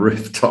about that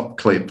rooftop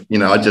clip.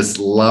 I just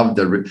love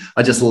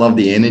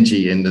the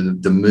energy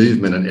and the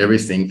movement and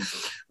everything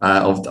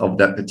of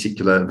that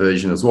particular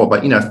version as well.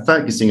 But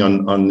focusing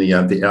on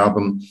the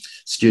album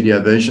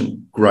studio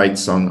version, great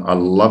song. I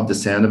love the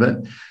sound of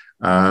it.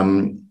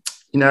 When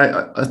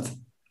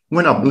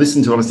I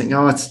listen to it, I think,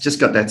 it's just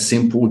got that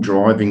simple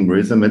driving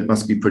rhythm. It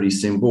must be pretty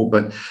simple,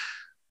 but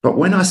But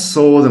when I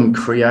saw them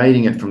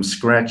creating it from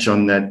scratch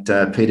on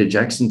that Peter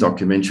Jackson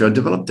documentary, I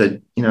developed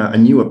a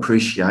new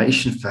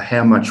appreciation for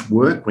how much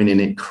work went in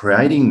it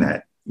creating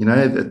that.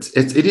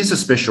 It is a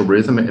special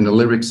rhythm and the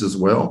lyrics as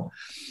well.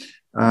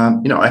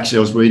 Actually,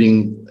 I was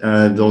reading,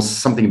 there was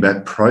something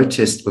about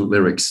protest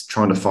lyrics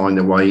trying to find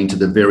their way into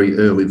the very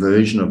early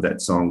version of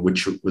that song,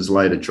 which was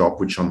later dropped,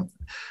 which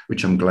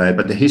I'm glad.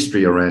 But the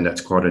history around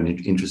that's quite an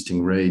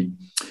interesting read.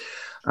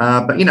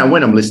 But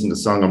when I'm listening to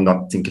the song, I'm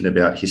not thinking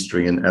about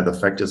history and other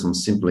factors. I'm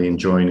simply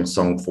enjoying a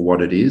song for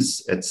what it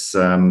is. It's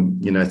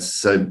it's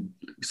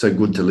so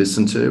good to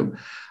listen to.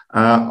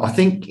 I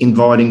think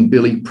inviting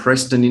Billy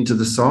Preston into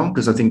the song,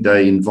 because I think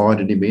they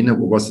invited him in. It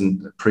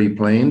wasn't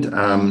pre-planned.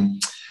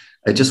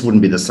 It just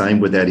wouldn't be the same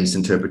without his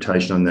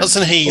interpretation on that.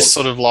 Doesn't he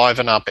sort of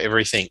liven up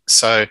everything?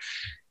 So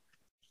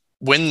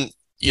when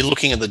you're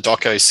looking at the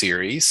doco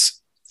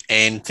series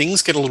and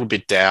things get a little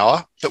bit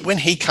dour, but when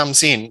he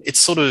comes in, it's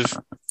sort of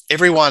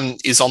everyone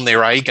is on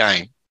their A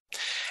game,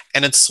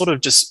 and it sort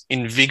of just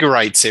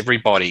invigorates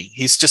everybody.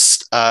 He's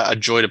just a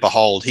joy to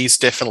behold. He's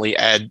definitely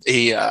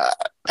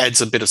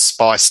adds a bit of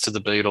spice to the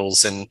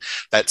Beatles and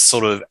that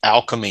sort of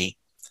alchemy,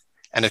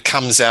 and it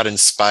comes out in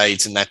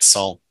spades in that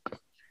song.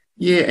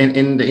 Yeah,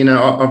 and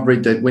I've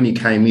read that when he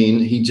came in,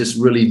 he just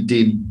really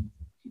did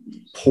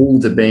pull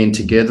the band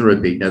together a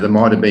bit. Now, there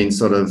might have been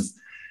sort of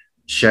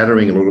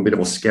shattering a little bit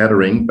or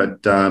scattering, but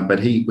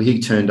he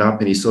turned up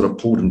and he sort of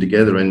pulled them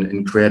together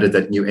and created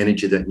that new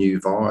energy, that new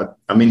vibe.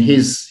 I mean,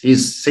 he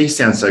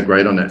sounds so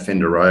great on that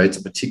Fender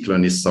Rhodes, particularly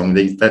in this song.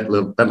 That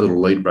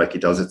little lead break he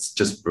does, it's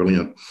just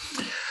brilliant.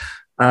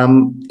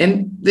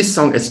 And this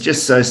song, it's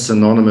just so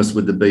synonymous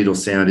with the Beatles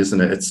sound, isn't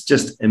it? It's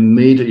just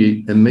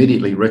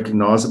immediately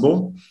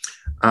recognisable.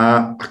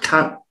 I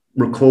can't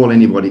recall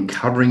anybody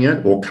covering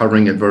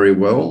it very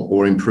well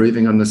or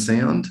improving on the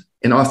sound.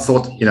 And I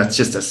thought, it's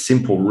just a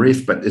simple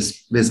riff, but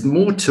there's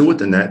more to it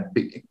than that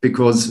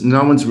because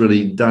no one's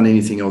really done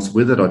anything else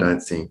with it, I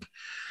don't think.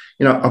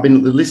 I've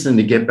been listening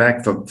to Get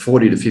Back for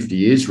 40 to 50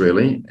 years,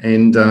 really,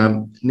 and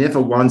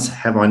never once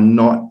have I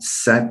not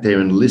sat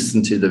there and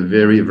listened to the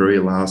very, very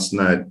last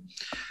note.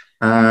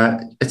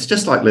 It's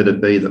just like Let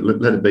It Be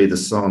the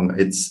song.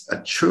 It's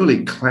a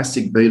truly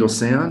classic Beatles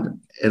sound.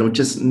 It'll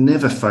just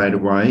never fade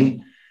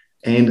away.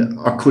 And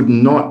I could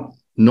not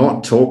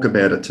talk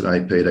about it today,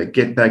 Peter.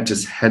 Get Back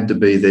just had to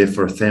be there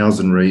for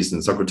 1,000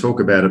 reasons. I could talk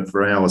about it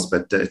for hours,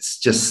 but it's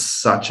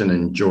just such an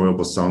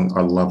enjoyable song.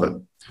 I love it.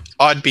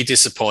 I'd be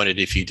disappointed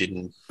if you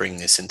didn't bring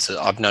this into.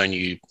 I've known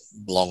you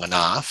long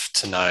enough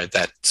to know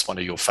that's one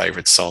of your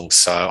favourite songs.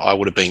 So I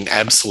would have been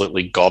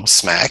absolutely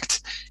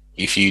gobsmacked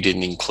if you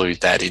didn't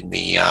include that in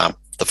the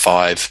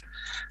 5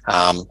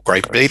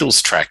 great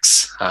Beatles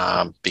tracks,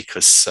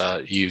 because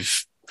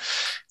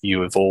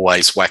you have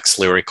always waxed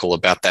lyrical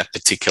about that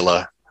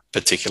particular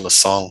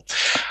song.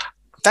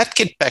 That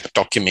Get Back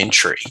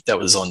documentary that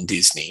was on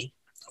Disney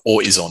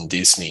or is on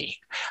Disney,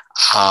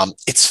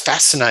 it's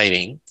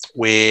fascinating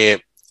where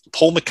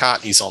Paul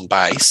McCartney's on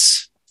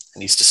bass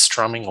and he's just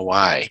strumming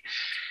away,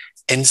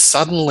 and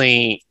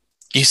suddenly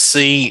you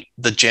see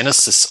the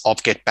genesis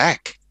of Get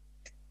Back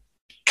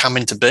come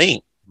into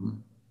being.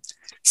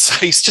 So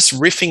he's just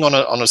riffing on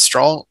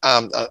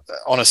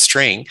a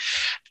string,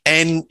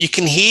 and you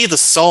can hear the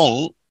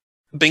song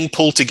being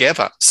pulled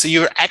together. So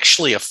you're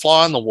actually a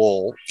fly on the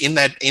wall in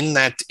that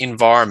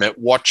environment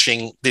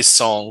watching this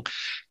song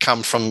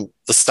come from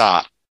the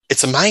start.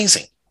 It's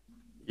amazing.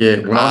 Yeah,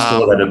 when I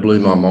saw that, it blew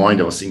my mind.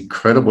 It was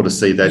incredible to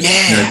see that.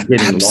 Yeah,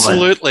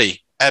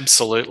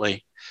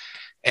 absolutely.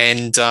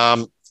 And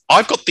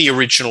I've got the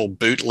original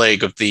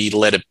bootleg of the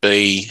Let It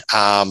Be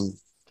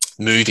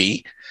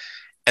movie,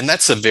 and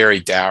that's a very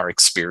dour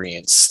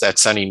experience.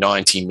 That's only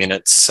 90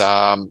 minutes.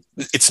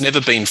 It's never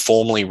been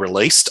formally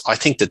released. I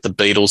think that the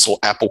Beatles or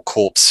Apple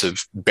Corps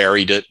have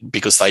buried it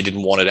because they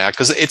didn't want it out,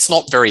 because it's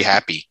not very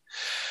happy.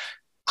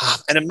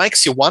 And it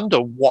makes you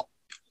wonder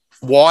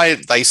why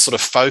they sort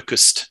of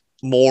focused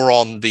more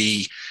on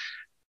the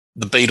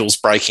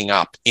Beatles breaking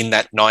up in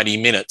that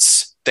 90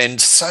 minutes than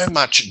so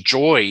much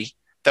joy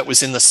that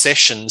was in the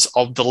sessions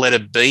of the Let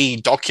It Be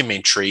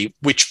documentary,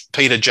 which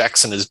Peter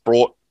Jackson has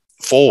brought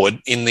forward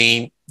in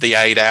the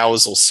 8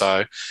 hours or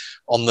so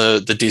on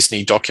the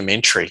Disney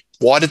documentary.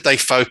 Why did they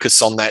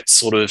focus on that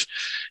sort of,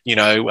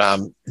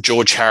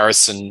 George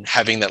Harrison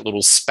having that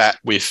little spat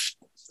with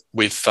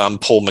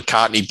Paul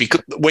McCartney?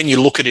 Because when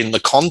you look at it in the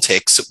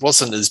context, it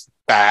wasn't as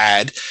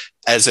bad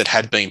as it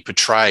had been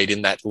portrayed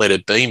in that Let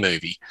It Be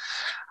movie.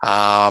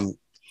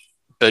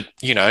 But,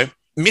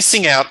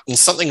 missing out on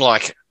something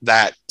like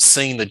that,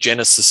 seeing the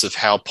genesis of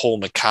how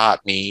Paul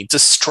McCartney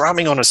just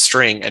strumming on a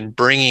string and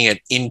bringing it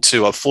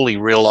into a fully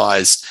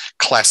realized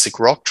classic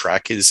rock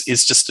track is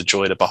just a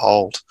joy to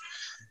behold.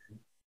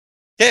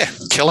 Yeah,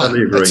 killer.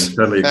 Totally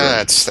agree.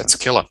 That's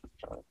killer.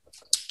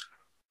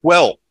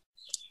 Well,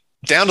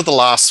 down to the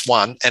last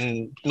one,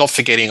 and not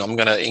forgetting, I'm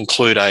going to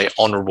include a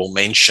honourable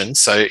mention.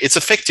 So it's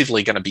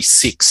effectively going to be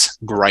 6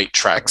 great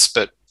tracks,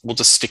 but we'll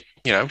just stick,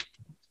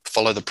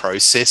 follow the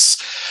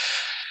process.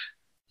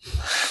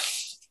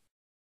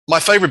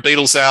 My favourite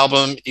Beatles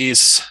album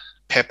is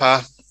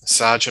Pepper,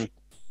 Sergeant,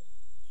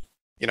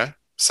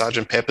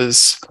 Sergeant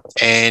Pepper's,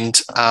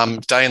 and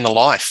Day in the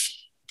Life.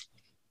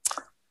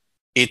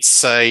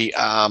 It's a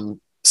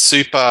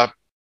super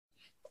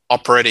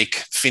operatic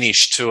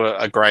finish to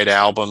a great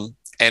album.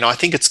 And I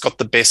think it's got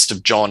the best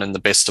of John and the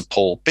best of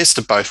Paul, best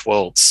of both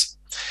worlds.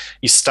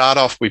 You start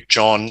off with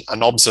John,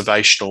 an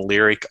observational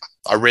lyric.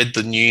 I read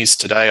the news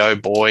today, oh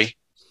boy.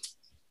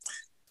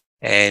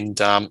 And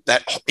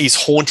that his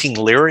haunting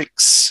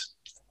lyrics,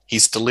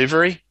 his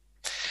delivery.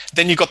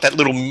 Then you got that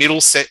little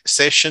middle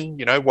session,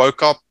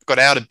 woke up, got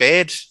out of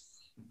bed,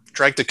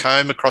 dragged a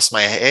comb across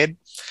my head.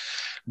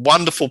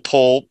 Wonderful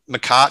Paul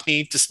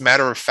McCartney, just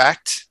matter of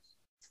fact.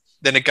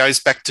 Then it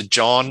goes back to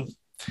John.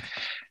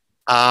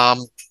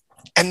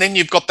 And then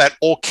you've got that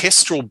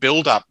orchestral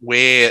build-up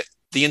where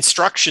the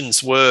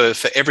instructions were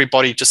for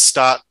everybody just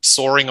start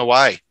soaring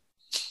away.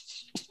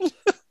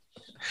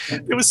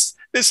 There was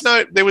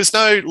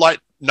no like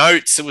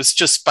notes. It was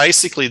just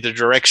basically the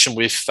direction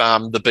with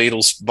the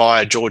Beatles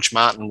via George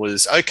Martin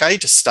was, okay,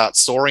 just start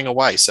soaring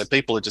away. So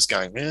people are just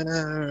going,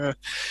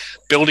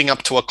 building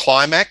up to a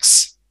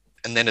climax.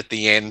 And then at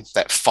the end,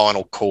 that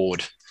final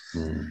chord.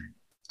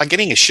 I'm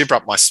getting a shiver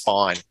up my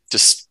spine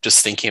just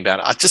thinking about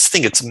it. I just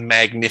think it's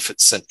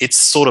magnificent. It's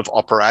sort of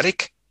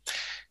operatic.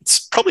 It's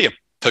probably a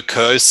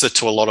precursor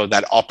to a lot of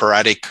that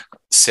operatic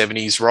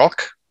 70s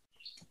rock.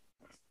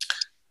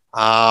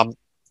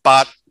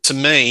 But to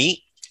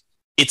me,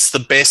 it's the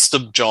best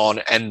of John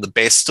and the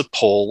best of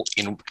Paul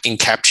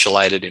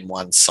encapsulated in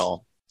one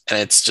song. And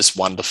it's just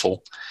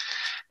wonderful.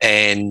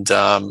 And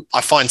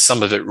I find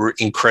some of it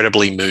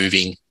incredibly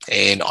moving.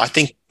 And I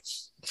think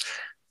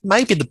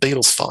maybe the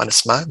Beatles'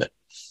 finest moment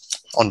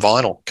on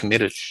vinyl,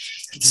 Committed.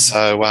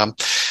 So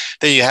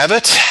there you have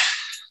it.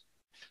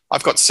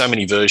 I've got so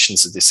many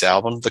versions of this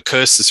album. The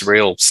curse is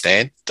real,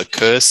 Stan. The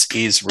curse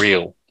is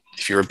real.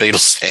 If you're a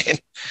Beatles fan,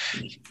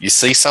 you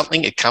see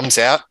something, it comes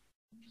out,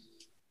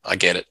 I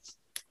get it.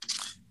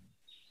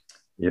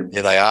 Yep.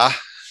 Here they are.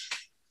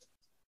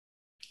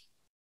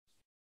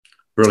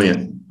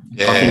 Brilliant.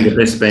 Yeah. I think the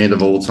best band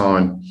of all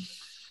time.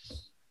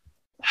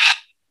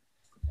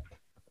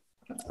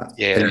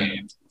 Yeah.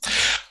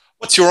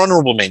 What's your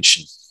honourable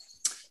mention?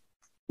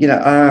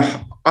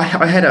 I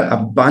had a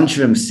bunch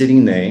of them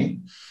sitting there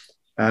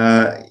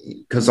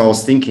because I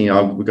was thinking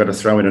we've got to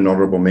throw in an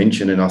honourable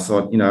mention, and I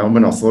thought,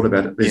 when I thought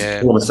about it,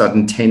 there's all of a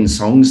sudden 10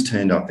 songs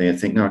turned up there. I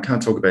think, no, I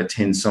can't talk about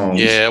 10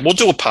 songs. Yeah, we'll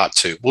do a part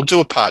two.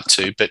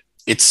 But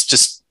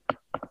it's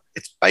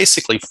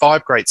basically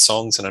 5 great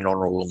songs and an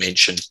honourable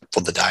mention for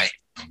the day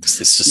because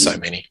there's just so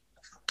many.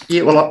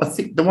 Yeah, well, I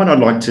think the one I'd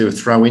like to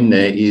throw in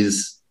there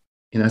is,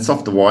 it's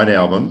off the White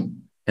Album.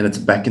 And it's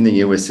Back in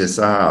the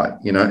USSR.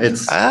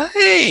 It's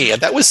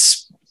that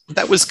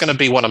was going to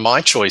be one of my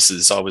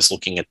choices. I was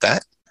looking at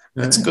that.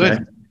 That's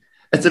good.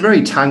 It's a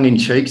very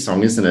tongue-in-cheek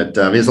song, isn't it?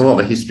 There's a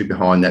lot of history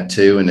behind that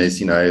too, and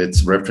there's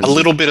it's reference a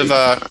little bit of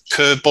a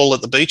curveball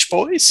at the Beach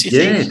Boys. You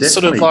think? Definitely.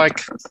 Sort of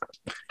like,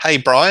 hey,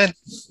 Brian.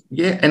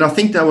 Yeah, and I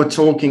think they were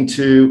talking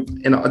to,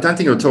 and I don't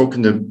think they were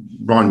talking to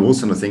Brian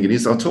Wilson. I think it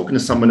is. They were talking to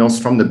someone else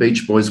from the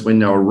Beach Boys when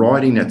they were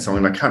writing that song,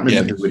 and I can't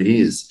remember who it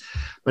is.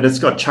 But it's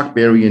got Chuck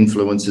Berry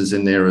influences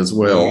in there as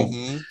well.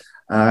 Mm-hmm.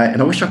 And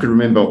I wish I could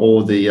remember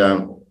all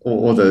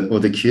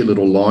the cute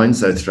little lines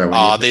they throw in.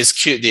 Oh, there's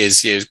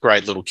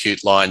great little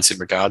cute lines in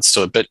regards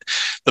to it. But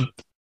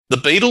the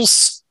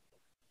Beatles,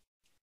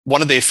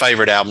 one of their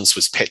favourite albums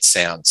was Pet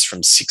Sounds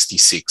from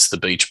 '66, the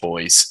Beach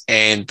Boys,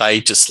 and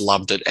they just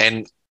loved it.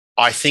 And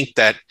I think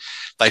that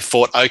they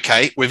thought,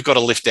 okay, we've got to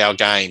lift our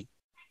game.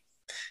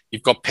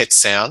 You've got Pet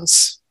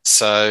Sounds,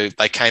 so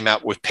they came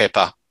out with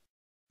Pepper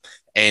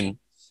and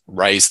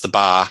raised the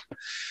bar.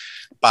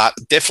 But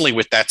definitely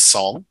with that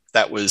song,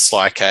 that was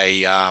like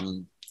a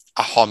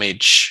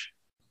homage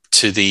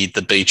to the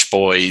Beach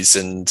Boys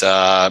and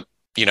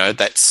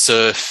that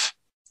surf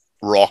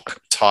rock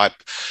type,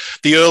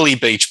 the early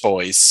Beach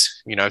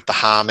Boys, the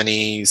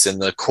harmonies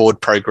and the chord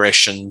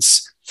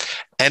progressions.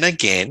 And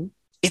again,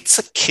 it's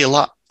a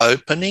killer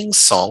opening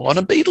song on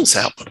a Beatles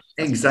album.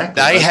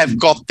 Exactly. They have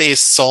got their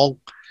song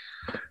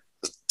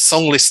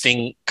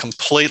listing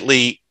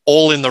completely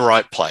all in the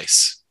right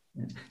place.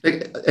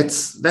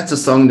 That's a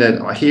song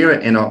that I hear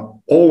it and I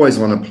always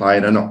want to play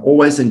it, and I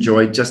always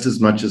enjoy it just as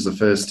much as the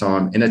first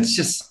time. And it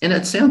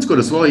sounds good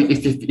as well.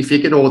 If you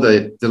get all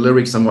the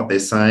lyrics and what they're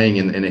saying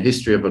and the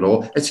history of it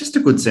all, it's just a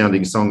good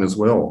sounding song as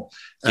well.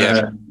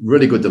 Yeah,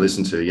 really good to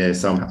listen to. Yeah,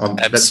 so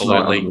that's my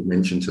honourable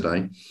mention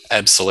today.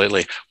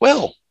 Absolutely.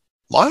 Well,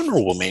 my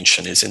honourable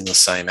mention is in the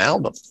same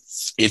album.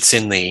 It's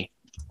in the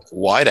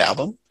White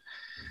Album.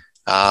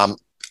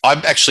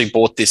 I've actually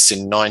bought this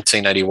in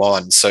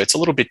 1981, so it's a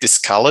little bit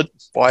discoloured,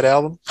 White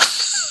Album.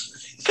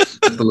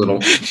 Just a little.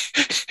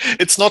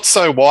 It's not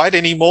so white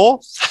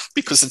anymore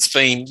because it's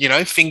been,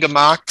 finger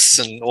marks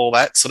and all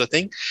that sort of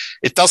thing.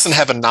 It doesn't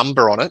have a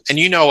number on it. And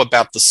you know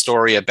about the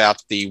story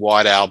about the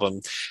White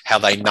Album, how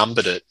they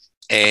numbered it.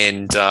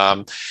 And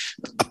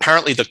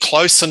apparently the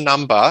closer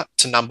number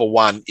to number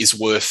 1 is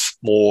worth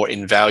more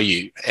in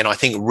value. And I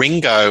think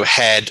Ringo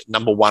had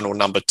number 1 or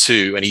number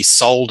 2 and he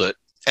sold it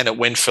and it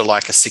went for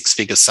like a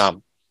six-figure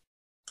sum.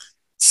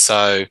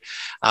 So,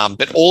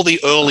 but all the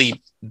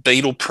early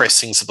Beatle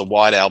pressings of the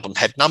White Album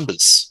had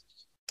numbers,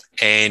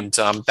 and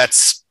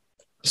that's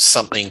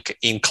something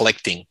in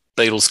collecting,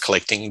 Beatles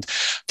collecting.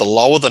 The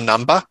lower the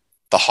number,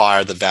 the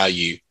higher the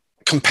value.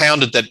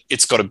 Compounded that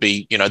it's got to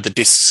be, you know, the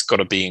disc's got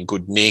to be in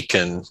good nick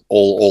and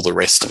all the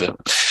rest of it.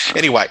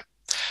 Anyway,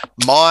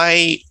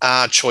 my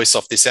choice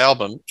off this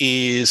album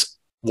is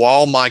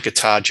While My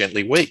Guitar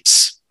Gently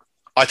Weeps.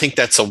 I think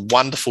that's a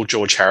wonderful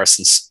George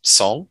Harrison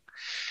song.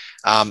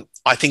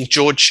 I think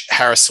George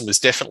Harrison was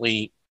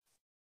definitely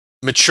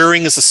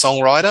maturing as a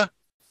songwriter.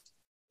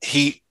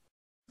 He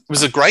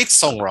was a great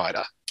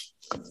songwriter.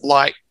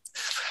 Like,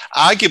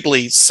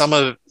 arguably,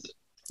 some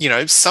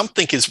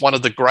think is one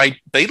of the great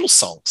Beatles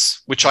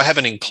songs, which I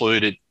haven't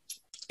included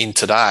in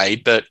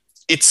today, but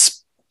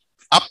it's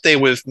up there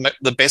with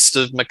the best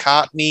of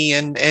McCartney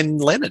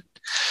and Lennon.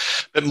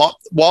 But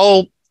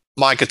While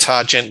My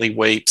Guitar Gently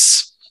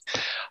Weeps,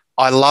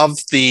 I love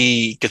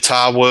the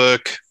guitar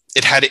work.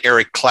 It had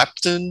Eric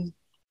Clapton.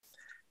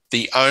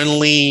 The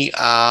only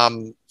I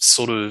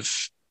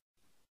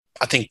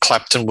think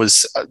Clapton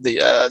was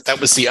that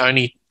was the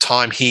only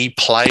time he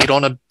played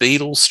on a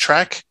Beatles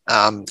track.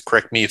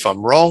 Correct me if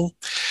I'm wrong.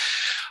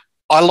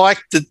 I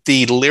like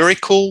the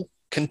lyrical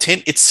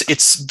content.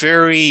 It's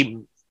very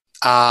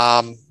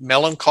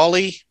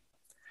melancholy.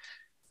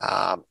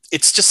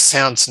 It just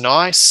sounds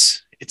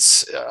nice.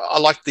 I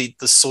like the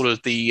sort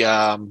of the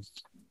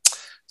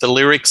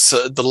lyrics,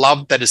 the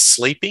love that is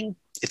sleeping.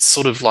 It's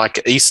sort of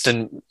like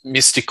Eastern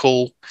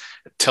mystical.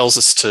 It tells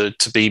us to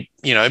be,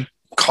 you know,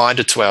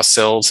 kinder to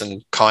ourselves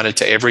and kinder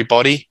to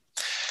everybody.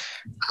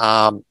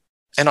 And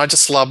I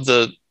just love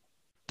the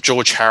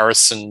George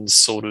Harrison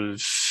sort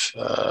of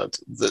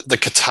the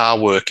guitar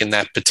work in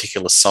that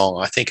particular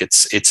song. I think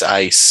it's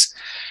ace,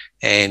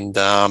 and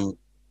I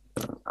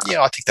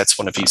think that's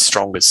one of his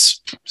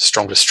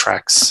strongest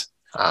tracks.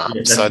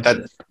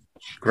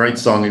 Great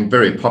song and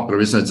very popular,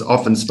 isn't it? It's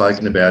often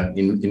spoken about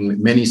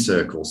in many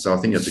circles. So I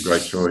think that's a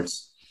great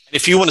choice.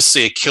 If you want to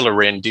see a killer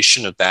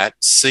rendition of that,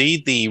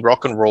 see the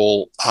Rock and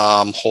Roll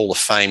Hall of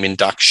Fame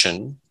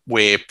induction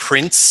where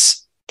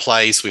Prince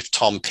plays with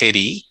Tom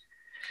Petty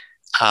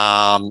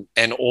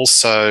and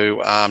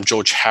also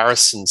George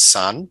Harrison's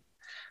son,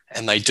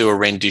 and they do a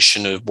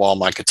rendition of While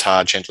My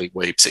Guitar Gently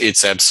Weeps.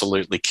 It's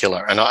absolutely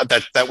killer. And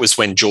that was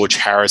when George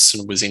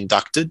Harrison was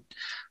inducted.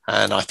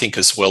 And I think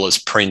as well as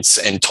Prince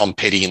and Tom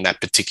Petty in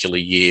that particular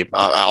year.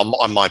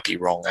 I might be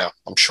wrong.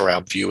 I'm sure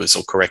our viewers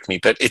will correct me,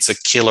 but it's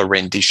a killer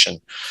rendition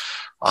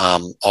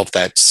of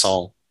that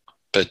song.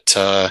 But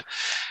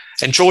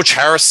and George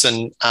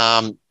Harrison,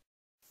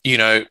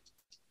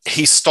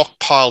 he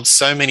stockpiled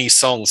so many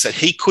songs that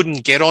he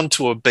couldn't get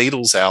onto a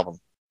Beatles album.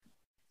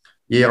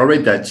 Yeah, I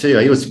read that too.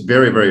 He was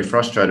very, very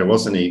frustrated,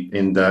 wasn't he?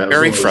 And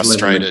very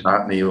frustrated.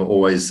 He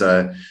always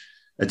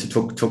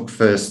took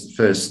first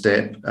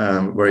step.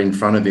 Were in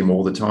front of him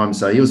all the time,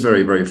 so he was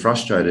very, very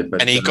frustrated.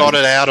 But and he got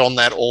it out on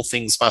that All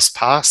Things Must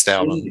Pass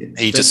album. Yeah,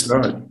 he just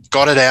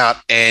got it out,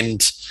 and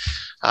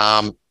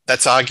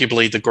that's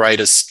arguably the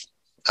greatest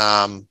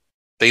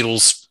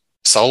Beatles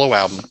solo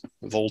album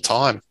of all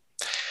time.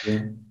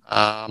 Yeah.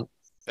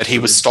 But he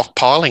was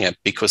stockpiling it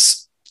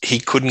because he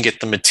couldn't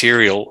get the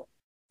material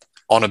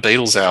on a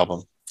Beatles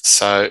album.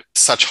 So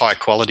such high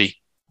quality.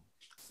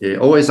 Yeah,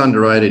 always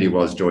underrated he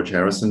was, George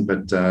Harrison,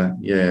 but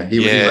he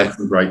made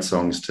some great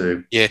songs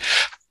too. Yeah.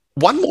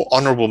 One more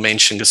honourable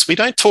mention, because we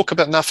don't talk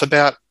enough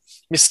about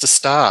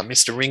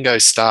Mr. Ringo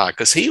Starr,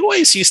 because he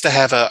always used to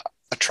have a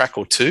track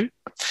or two.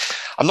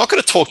 I'm not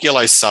going to talk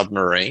Yellow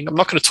Submarine. I'm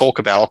not going to talk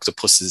about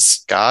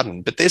Octopus's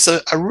Garden, but there's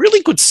a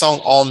really good song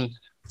on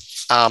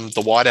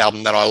the White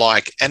Album that I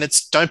like, and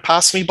it's Don't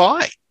Pass Me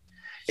By.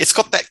 It's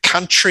got that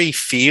country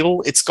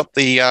feel. It's got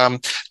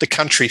the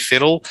country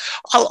fiddle.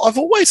 I've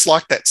always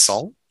liked that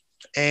song.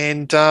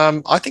 And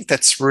I think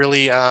that's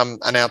really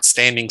an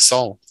outstanding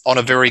song on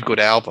a very good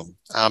album.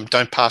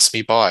 Don't Pass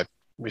Me By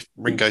with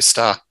Ringo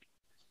Starr.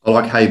 I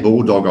like Hey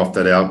Bulldog off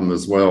that album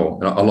as well.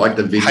 I like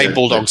the video. Hey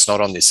Bulldog's not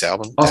on this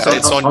album.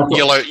 It's on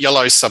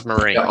Yellow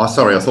Submarine. Yeah,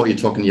 sorry, I thought you were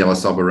talking Yellow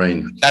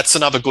Submarine. That's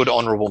another good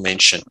honourable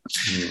mention.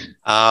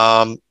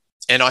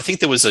 And I think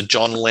there was a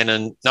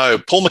Paul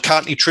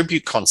McCartney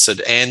tribute concert,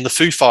 and the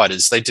Foo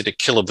Fighters, they did a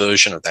killer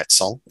version of that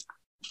song.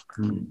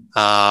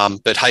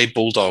 But Hey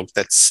Bulldog,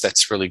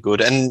 that's really good.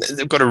 And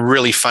they've got a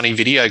really funny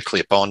video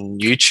clip on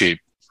YouTube.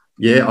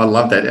 Yeah, I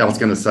love that. I was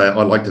going to say,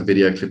 I like the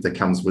video clip that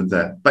comes with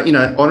that. But,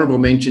 honourable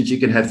mentions, you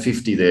can have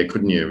 50 there,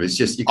 couldn't you? It's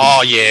just,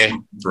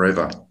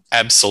 forever.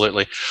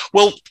 Absolutely.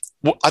 Well,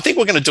 I think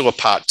we're going to do a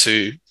part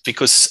 2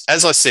 because,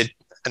 as I said,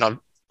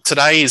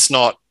 today is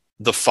not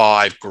the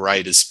 5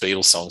 greatest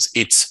Beatles songs.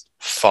 It's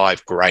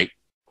 5 great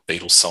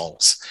Beatles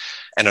songs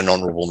and an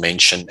honourable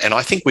mention. And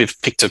I think we've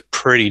picked a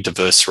pretty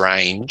diverse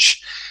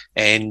range,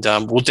 and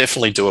we'll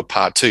definitely do a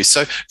part 2.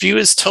 So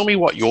viewers, tell me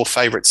what your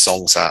favourite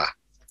songs are.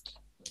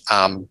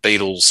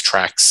 Beatles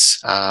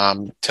tracks.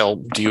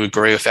 Do you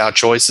agree with our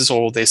choices,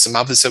 or there's some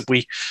others that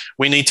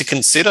we need to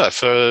consider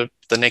for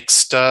the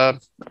next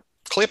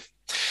clip?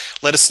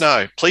 Let us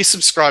know. Please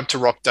subscribe to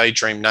Rock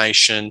Daydream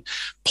Nation.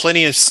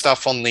 Plenty of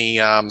stuff on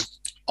the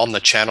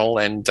channel,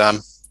 and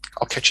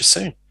I'll catch you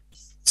soon.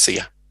 See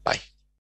ya.